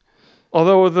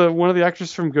 Although one of the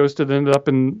actors from Ghosted ended up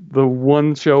in the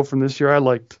one show from this year I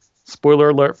liked. Spoiler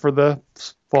alert for the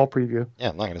fall preview. Yeah,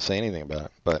 I'm not going to say anything about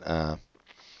it, but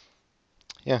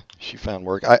yeah, she found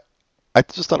work. I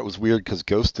just thought it was weird because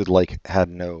Ghosted had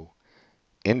no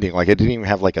ending. Like it didn't even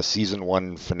have like a season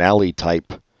 1 finale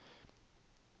type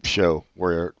show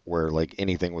where like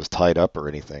anything was tied up or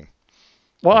anything.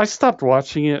 Well, I stopped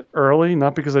watching it early,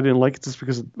 not because I didn't like it, just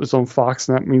because it was on Fox,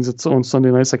 and that means it's on Sunday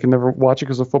nights. I can never watch it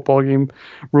because a football game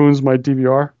ruins my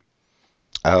DVR.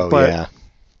 Oh,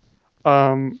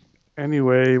 yeah.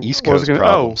 Anyway, East Coast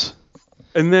problems.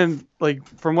 And then,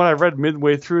 from what I read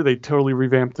midway through, they totally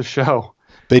revamped the show.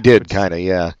 They did, kind of,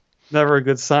 yeah. Never a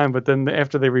good sign, but then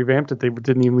after they revamped it, they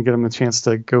didn't even get them a chance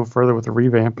to go further with the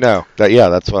revamp. No,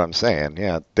 that's what I'm saying.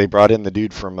 Yeah, they brought in the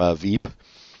dude from Veep.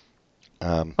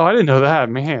 I didn't know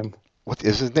that, man. What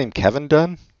is his name? Kevin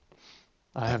Dunn?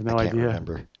 I have no I can't idea.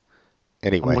 Remember.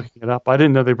 Anyway, I'm looking it up. I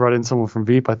didn't know they brought in someone from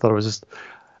Veep. I thought it was just,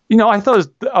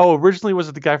 originally was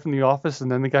it the guy from The Office, and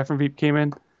then the guy from Veep came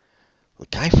in? The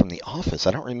guy from The Office?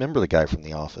 I don't remember the guy from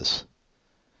The Office.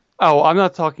 Oh, I'm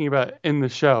not talking about in the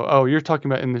show. Oh, you're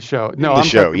talking about in the show. No, I'm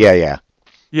show. Yeah.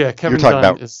 Yeah, Kevin You're talking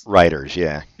Dunn about writers,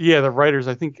 yeah. Yeah, the writers.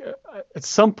 I think at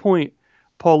some point,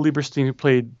 Paul Lieberstein, who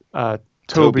played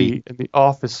Toby in The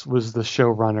Office, was the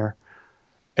showrunner,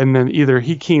 and then either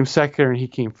he came second or he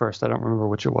came first. I don't remember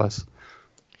which it was.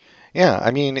 Yeah,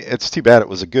 I mean, it's too bad. It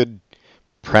was a good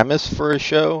premise for a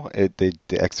show. The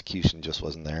execution just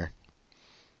wasn't there,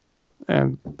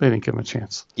 and they didn't give him a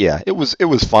chance. Yeah, it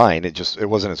was fine. It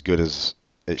wasn't as good as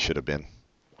it should have been.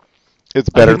 It's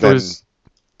better than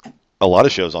a lot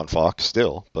of shows on Fox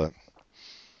still, but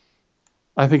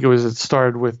I think it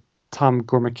started with Tom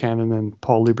Gormican, and then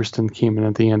Paul Lieberstein came in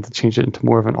at the end to change it into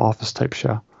more of an Office type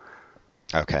show.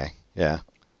 Okay, yeah.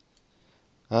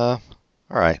 All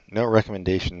right, no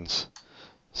recommendations.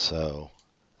 So,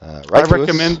 I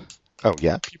recommend. Oh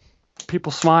yeah.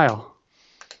 People smile.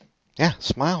 Yeah,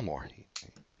 smile more.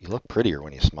 You look prettier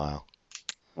when you smile.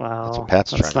 Wow, that's what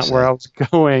Pat's trying to say. That's not where I was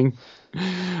going.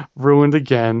 Ruined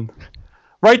again.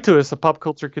 Write to us at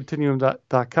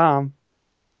popculturecontinuum.com.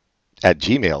 At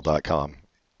gmail.com,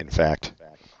 in fact.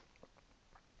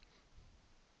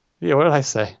 Yeah, what did I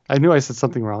say? I knew I said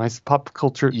something wrong. I said pop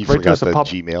culture. You Write to forgot us the at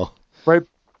Gmail. Write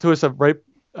to us at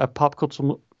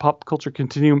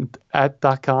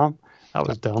popculturecontinuum.com. That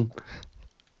was dumb.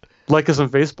 Like us on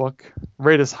Facebook.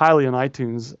 Rate us highly on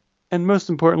iTunes. And most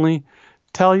importantly,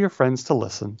 tell your friends to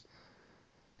listen.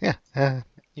 Yeah,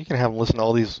 you can have them listen to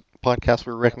all these podcasts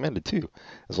we recommended too,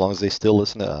 as long as they still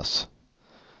listen to us.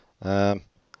 I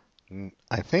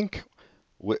think,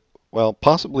 well,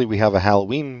 possibly we have a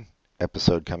Halloween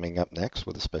episode coming up next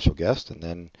with a special guest,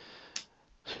 and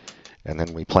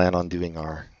then we plan on doing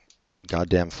our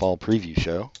goddamn fall preview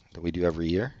show that we do every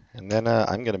year. And then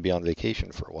I'm going to be on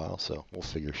vacation for a while, so we'll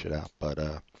figure shit out. But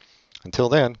until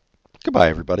then, goodbye,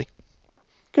 everybody.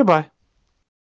 Goodbye.